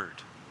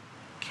word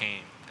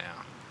came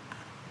down.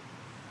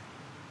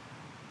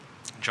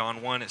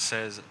 John 1, it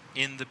says,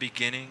 in the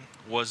beginning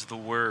was the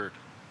Word.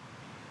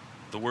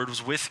 The Word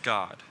was with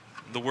God.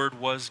 The Word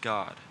was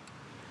God.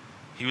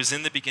 He was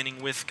in the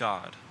beginning with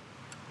God.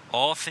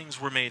 All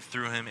things were made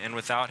through Him, and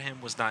without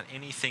Him was not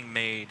anything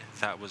made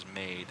that was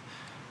made.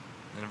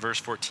 And in verse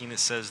 14 it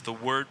says, the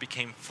Word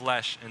became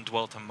flesh and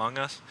dwelt among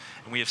us,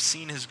 and we have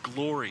seen His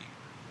glory.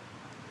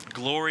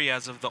 Glory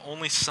as of the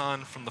only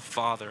Son from the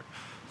Father,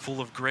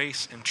 full of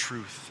grace and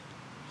truth.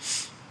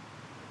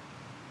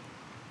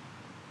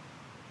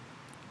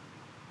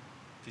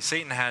 See,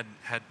 Satan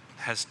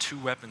has two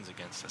weapons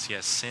against us. He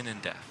has sin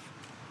and death.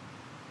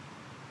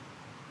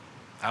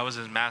 That was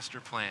his master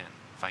plan.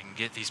 If I can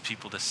get these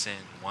people to sin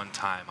one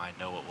time, I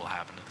know what will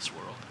happen to this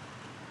world.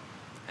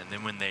 And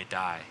then when they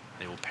die,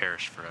 they will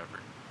perish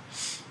forever.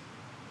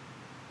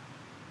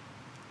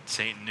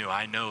 Satan knew,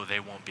 I know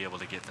they won't be able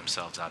to get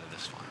themselves out of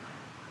this one.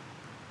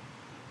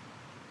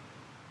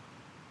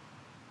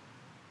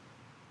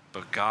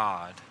 But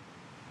God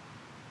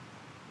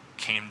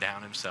came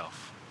down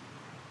Himself.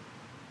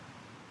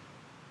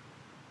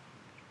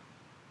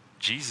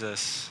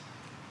 Jesus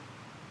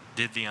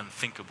did the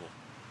unthinkable.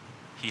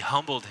 He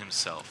humbled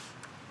Himself.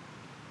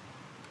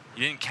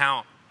 He didn't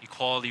count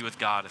equality with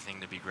God a thing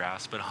to be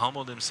grasped, but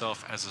humbled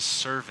Himself as a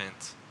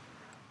servant,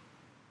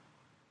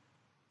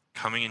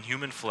 coming in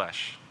human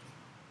flesh.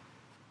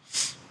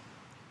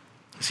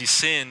 See,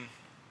 sin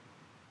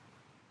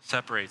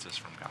separates us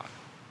from God.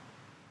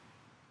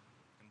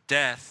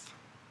 death,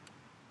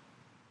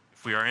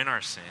 if we are in our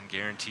sin,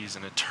 guarantees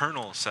an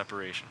eternal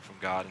separation from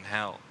God in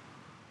hell.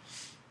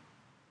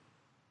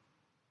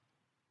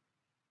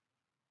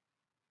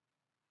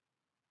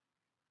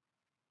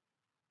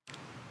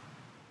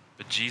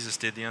 But Jesus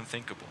did the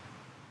unthinkable.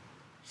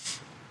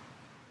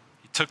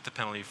 He took the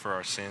penalty for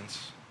our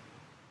sins,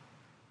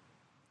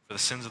 for the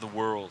sins of the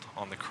world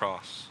on the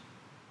cross.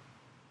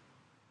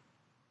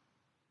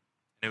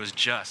 And it was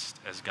just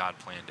as God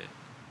planned it.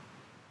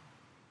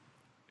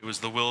 It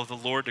was the will of the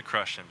Lord to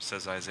crush him,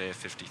 says Isaiah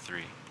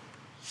 53.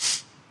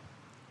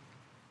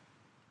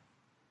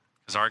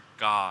 Because our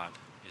God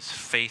is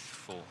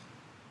faithful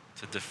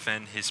to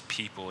defend his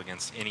people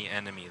against any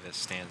enemy that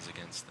stands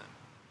against them.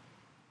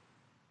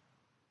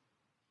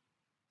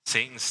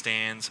 Satan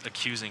stands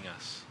accusing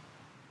us.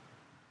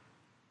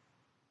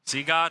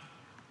 See, God,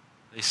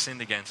 they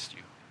sinned against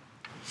you.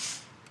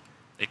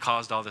 They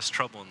caused all this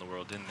trouble in the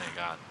world, didn't they,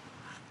 God?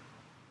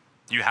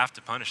 You have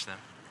to punish them.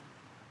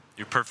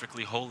 You're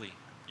perfectly holy.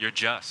 You're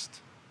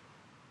just.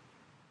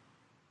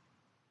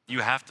 You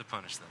have to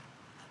punish them.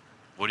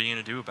 What are you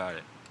going to do about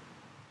it?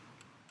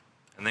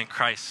 And then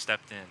Christ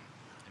stepped in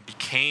and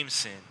became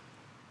sin,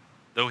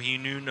 though he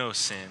knew no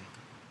sin,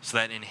 so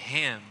that in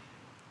him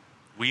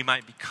we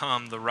might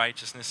become the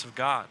righteousness of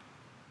God.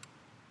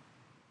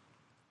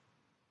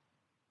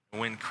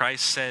 When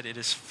Christ said, "It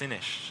is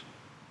finished,"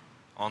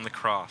 on the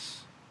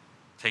cross,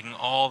 taking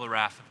all the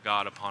wrath of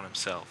God upon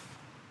himself,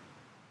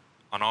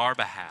 on our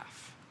behalf,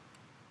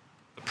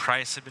 the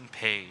price had been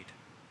paid,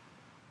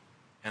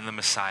 and the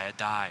Messiah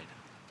died.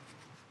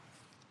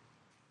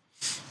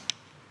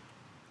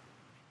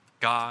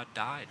 God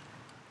died.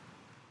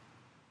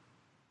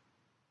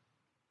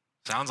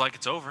 Sounds like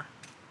it's over.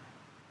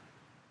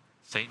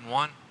 Satan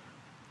won.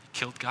 He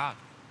killed God.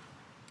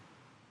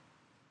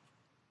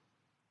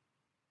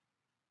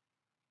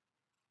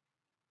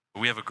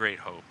 But we have a great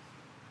hope.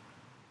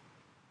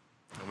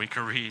 And we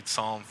can read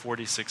Psalm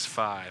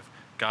 46:5.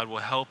 God will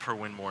help her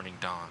when morning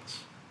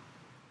dawns.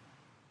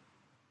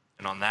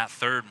 And on that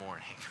third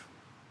morning,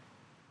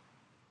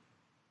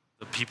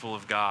 the people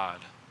of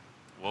God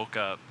woke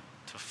up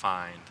to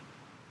find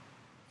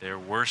their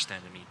worst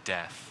enemy,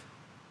 death,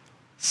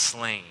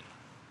 slain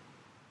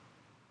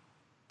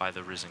by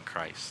the risen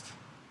Christ.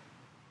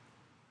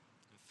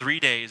 In 3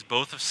 days,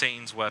 both of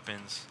Satan's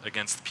weapons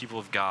against the people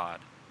of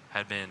God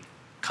had been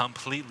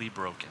completely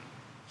broken.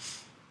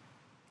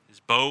 His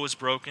bow was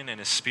broken and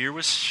his spear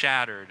was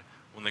shattered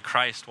when the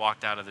Christ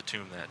walked out of the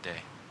tomb that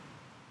day.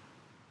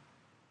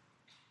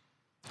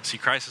 See,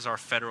 Christ is our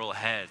federal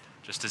head,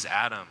 just as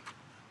Adam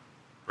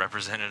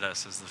represented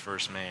us as the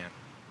first man.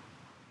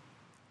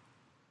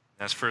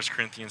 As 1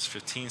 Corinthians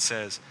 15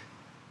 says,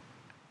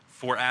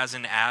 "For as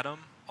in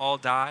Adam all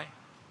die,"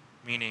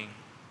 meaning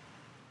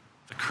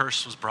the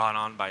curse was brought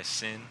on by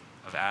sin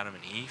of Adam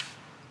and Eve,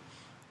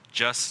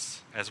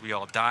 "just as we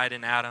all died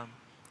in Adam,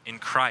 in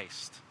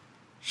Christ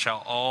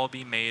shall all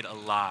be made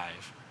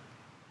alive."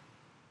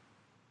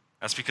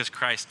 That's because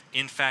Christ,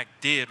 in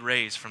fact, did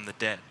raise from the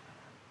dead.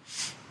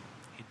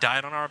 He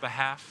died on our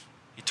behalf.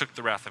 He took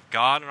the wrath of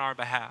God on our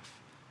behalf.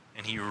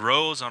 And he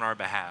rose on our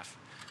behalf,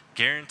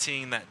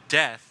 guaranteeing that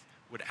death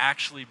would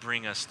actually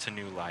bring us to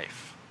new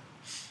life.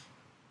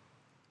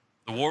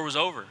 The war was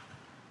over.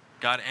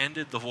 God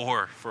ended the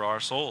war for our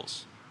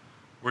souls.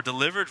 We're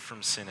delivered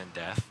from sin and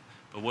death,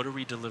 but what are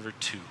we delivered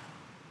to?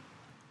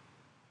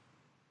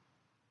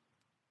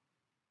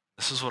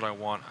 This is what I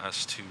want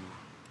us to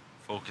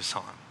focus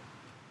on,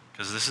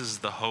 because this is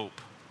the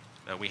hope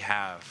that we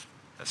have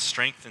that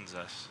strengthens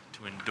us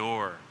to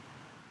endure,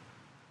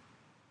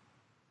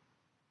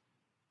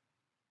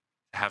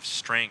 to have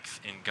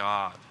strength in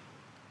God,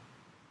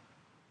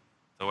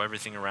 though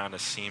everything around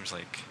us seems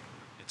like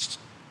it's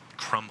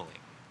crumbling.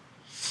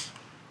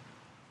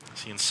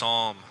 See, in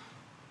Psalm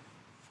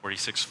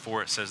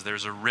 46:4 it says,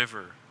 "There's a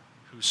river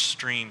whose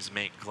streams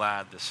make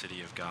glad the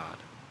city of God,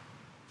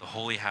 the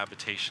holy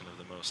habitation of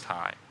the Most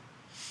High."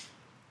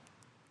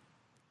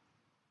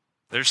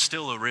 There's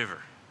still a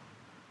river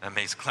that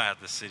makes glad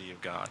the city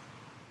of God.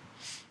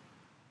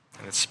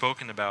 And it's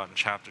spoken about in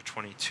chapter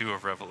 22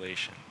 of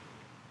Revelation.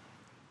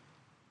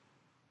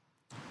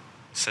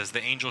 It says,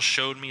 "The angel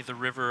showed me the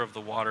river of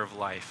the water of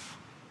life,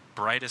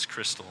 bright as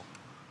crystal,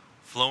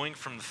 flowing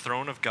from the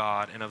throne of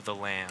God and of the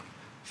Lamb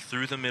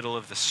through the middle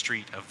of the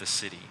street of the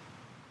city.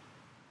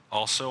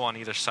 Also on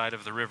either side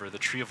of the river, the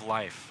tree of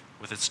life,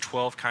 with its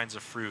 12 kinds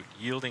of fruit,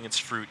 yielding its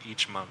fruit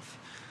each month.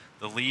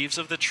 The leaves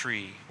of the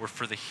tree were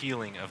for the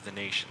healing of the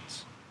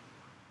nations.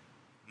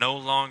 No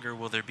longer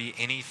will there be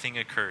anything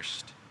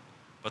accursed,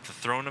 but the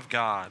throne of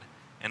God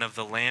and of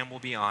the Lamb will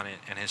be on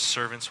it, and his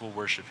servants will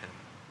worship him.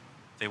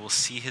 They will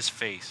see his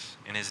face,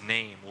 and his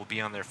name will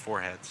be on their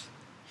foreheads.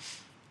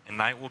 And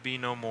night will be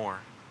no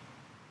more.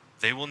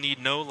 They will need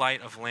no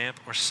light of lamp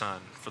or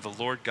sun, for the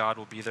Lord God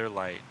will be their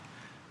light,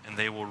 and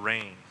they will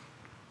reign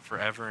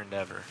forever and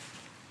ever."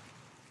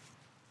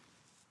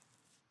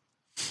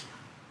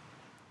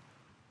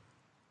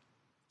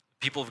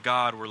 People of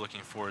God were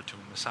looking forward to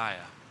a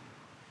Messiah,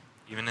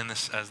 even in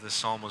this, as this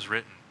psalm was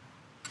written.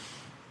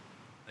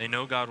 They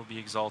know God will be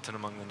exalted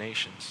among the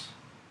nations.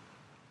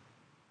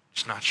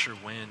 Just not sure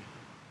when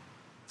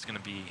it's going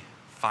to be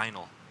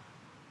final.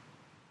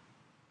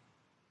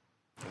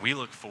 We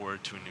look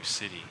forward to a new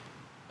city,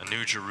 a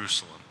new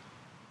Jerusalem.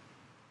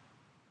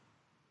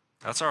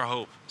 That's our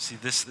hope. See,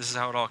 this is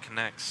how it all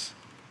connects.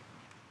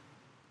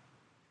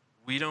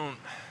 When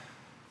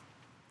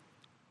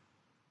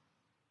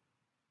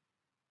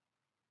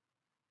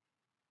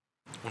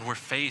we're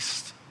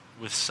faced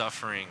with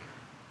suffering,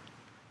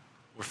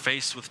 we're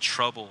faced with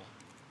trouble,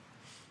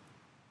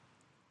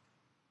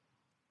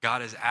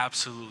 God is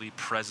absolutely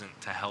present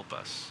to help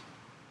us,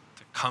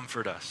 to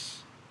comfort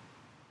us.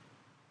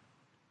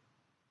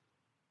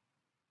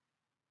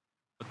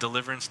 But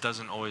deliverance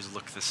doesn't always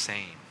look the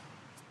same.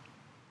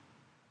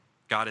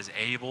 God is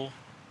able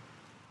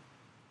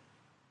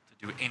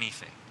to do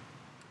anything.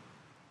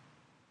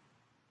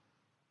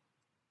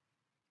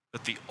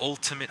 But the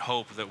ultimate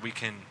hope that we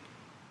can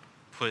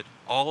put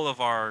all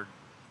of our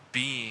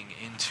being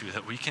into,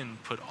 that we can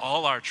put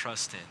all our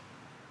trust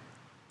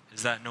in,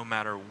 is that no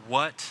matter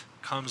what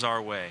comes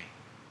our way,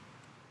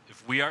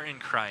 if we are in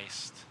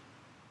Christ,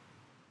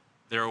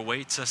 there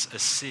awaits us a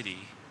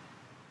city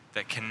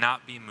that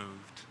cannot be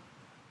moved,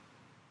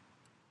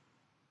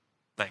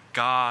 that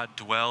God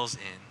dwells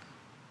in,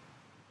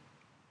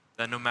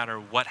 that no matter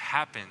what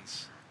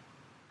happens,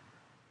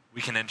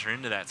 we can enter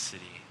into that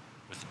city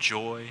with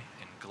joy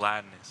and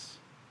gladness.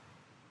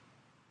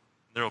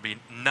 There will be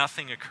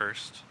nothing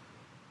accursed.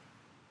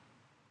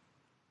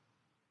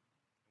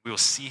 We will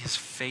see his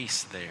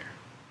face there.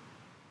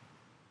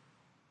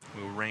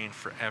 We will reign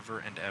forever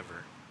and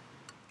ever.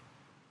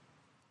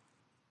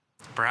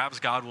 Perhaps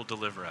God will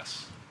deliver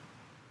us.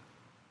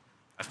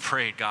 I've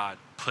prayed, God,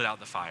 put out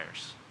the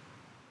fires.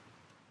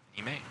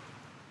 He may.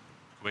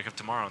 We wake up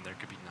tomorrow and there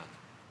could be none.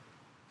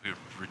 We would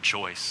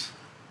rejoice.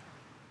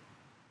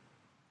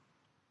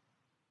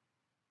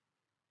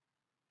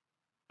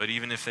 But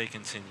even if they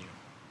continue,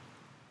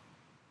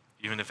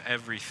 even if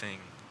everything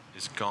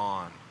is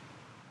gone,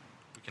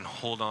 we can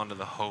hold on to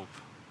the hope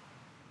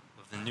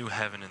of the new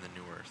heaven and the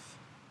new earth.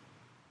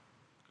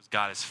 Because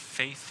God is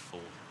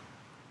faithful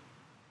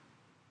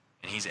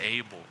and he's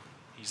able.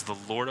 He's the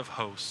Lord of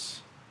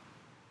hosts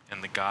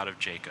and the God of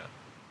Jacob.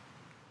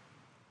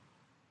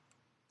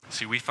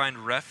 See, we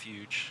find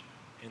refuge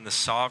in the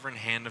sovereign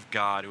hand of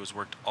God who has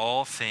worked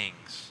all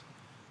things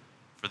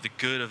for the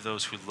good of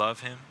those who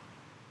love him.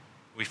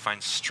 We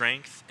find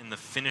strength in the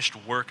finished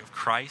work of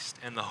Christ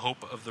and the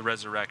hope of the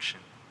resurrection.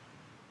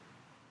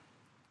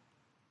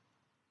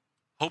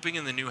 Hoping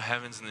in the new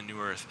heavens and the new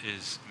earth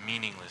is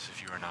meaningless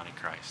if you are not in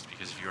Christ,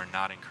 because if you are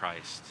not in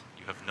Christ,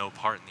 you have no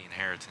part in the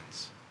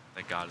inheritance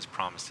that God has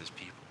promised his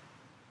people.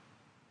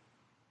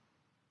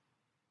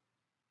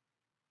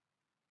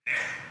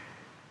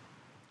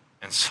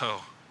 And so,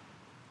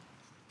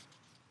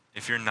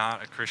 if you're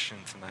not a Christian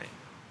tonight,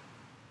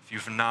 if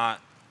you've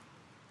not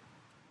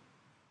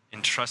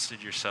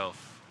entrusted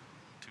yourself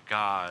to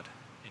God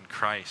in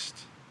Christ,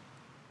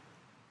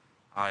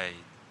 I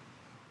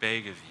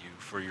beg of you,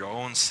 for your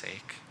own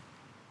sake,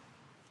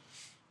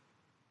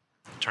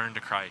 turn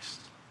to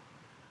Christ.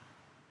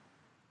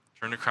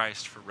 Turn to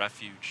Christ for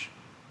refuge.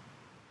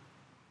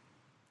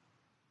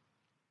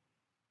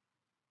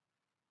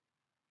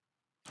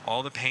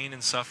 All the pain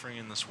and suffering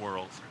in this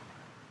world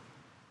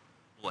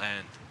will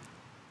end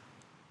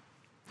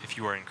if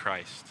you are in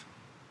Christ.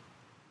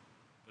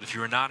 But if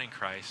you are not in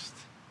Christ,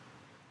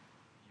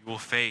 you will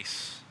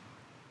face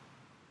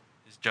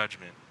his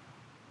judgment.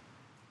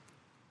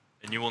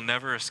 And you will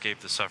never escape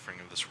the suffering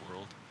of this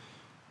world.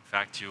 In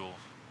fact, you'll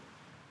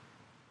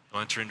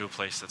enter into a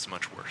place that's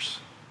much worse.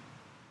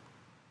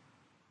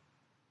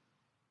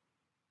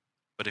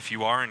 But if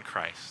you are in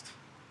Christ,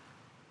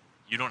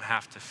 you don't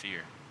have to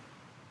fear.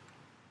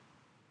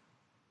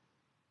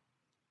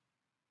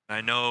 I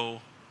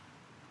know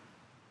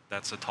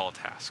that's a tall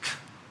task.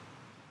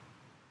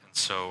 And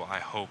so I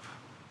hope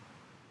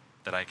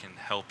that I can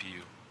help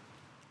you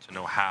to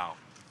know how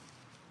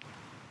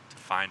to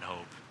find hope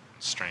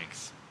and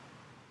strength.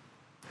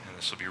 And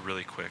this will be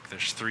really quick.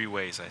 There's 3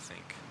 ways, I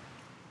think.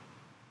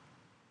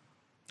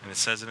 And it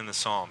says it in the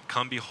psalm,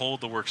 come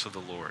behold the works of the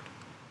Lord.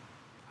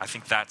 I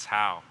think that's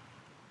how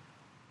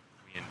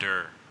we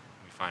endure,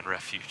 we find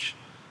refuge.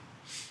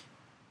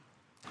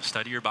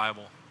 Study your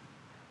Bible.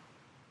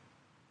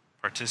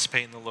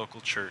 Participate in the local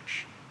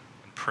church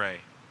and pray.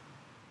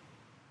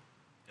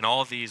 In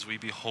all of these, we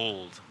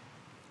behold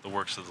the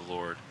works of the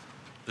Lord.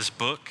 This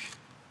book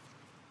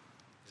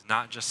is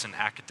not just an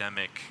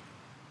academic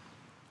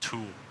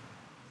tool.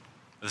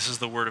 This is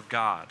the Word of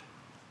God,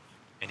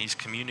 and he's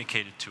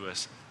communicated to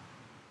us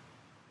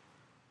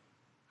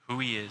who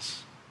he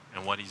is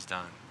and what he's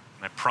done.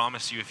 And I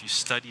promise you, if you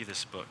study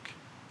this book,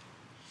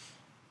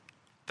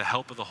 the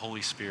help of the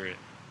Holy Spirit,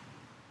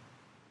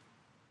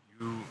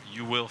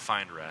 you will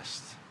find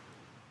rest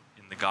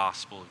in the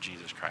gospel of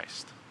Jesus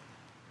Christ,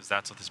 because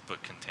that's what this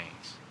book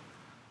contains.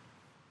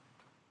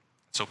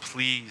 So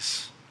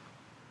please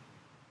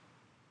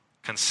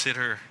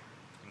consider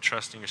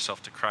entrusting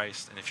yourself to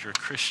Christ. And if you're a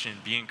Christian,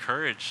 be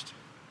encouraged.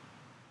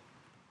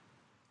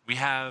 We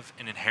have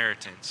an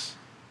inheritance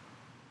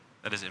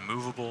that is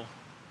immovable,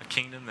 a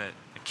kingdom that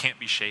can't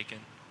be shaken.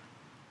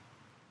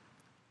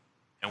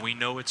 And we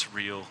know it's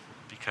real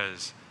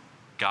because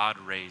God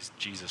raised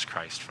Jesus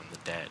Christ from the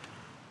dead.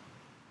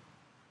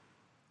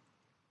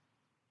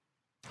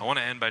 I want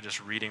to end by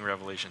just reading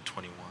Revelation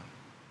 21.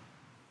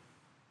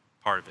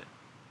 Part of it.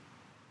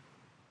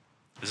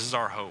 This is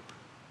our hope.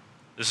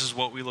 This is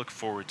what we look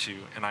forward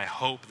to, and I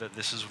hope that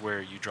this is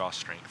where you draw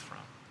strength from.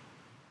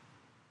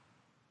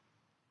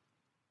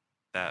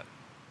 That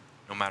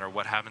no matter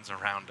what happens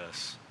around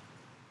us,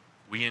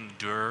 we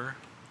endure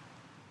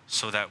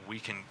so that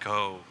we can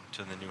go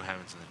to the new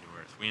heavens and the new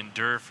earth. We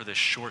endure for this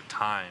short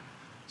time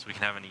so we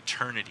can have an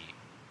eternity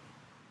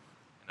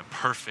in a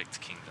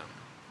perfect kingdom.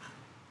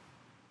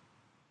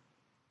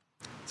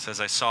 It says,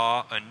 I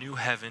saw a new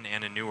heaven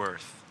and a new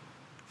earth,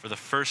 for the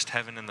first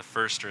heaven and the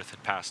first earth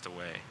had passed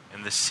away,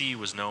 and the sea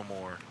was no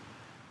more.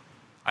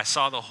 I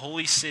saw the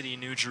holy city,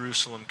 New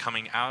Jerusalem,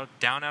 coming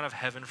down out of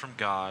heaven from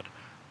God,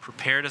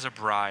 prepared as a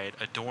bride,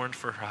 adorned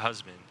for her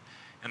husband.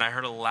 And I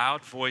heard a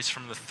loud voice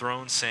from the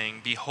throne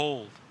saying,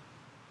 Behold,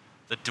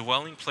 the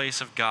dwelling place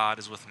of God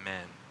is with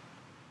men.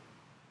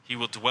 He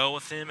will dwell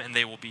with them, and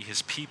they will be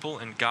his people,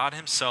 and God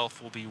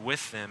himself will be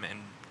with them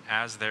and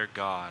as their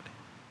God.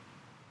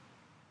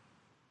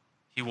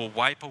 He will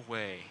wipe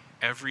away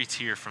every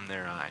tear from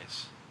their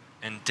eyes,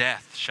 and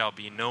death shall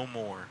be no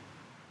more.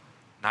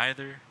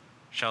 Neither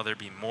shall there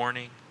be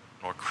mourning,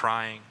 nor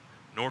crying,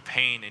 nor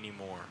pain any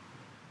more,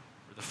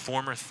 for the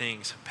former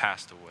things have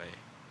passed away.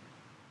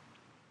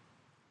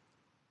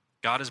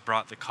 God has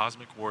brought the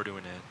cosmic war to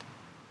an end.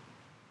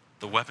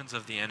 The weapons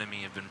of the enemy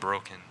have been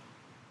broken.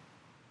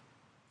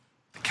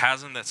 The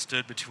chasm that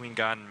stood between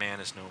God and man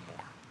is no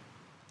more.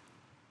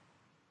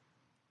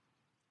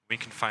 We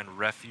can find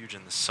refuge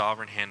in the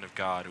sovereign hand of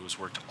God, who has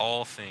worked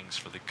all things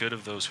for the good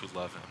of those who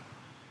love him.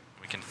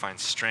 We can find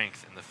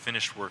strength in the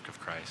finished work of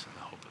Christ and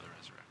the hope of the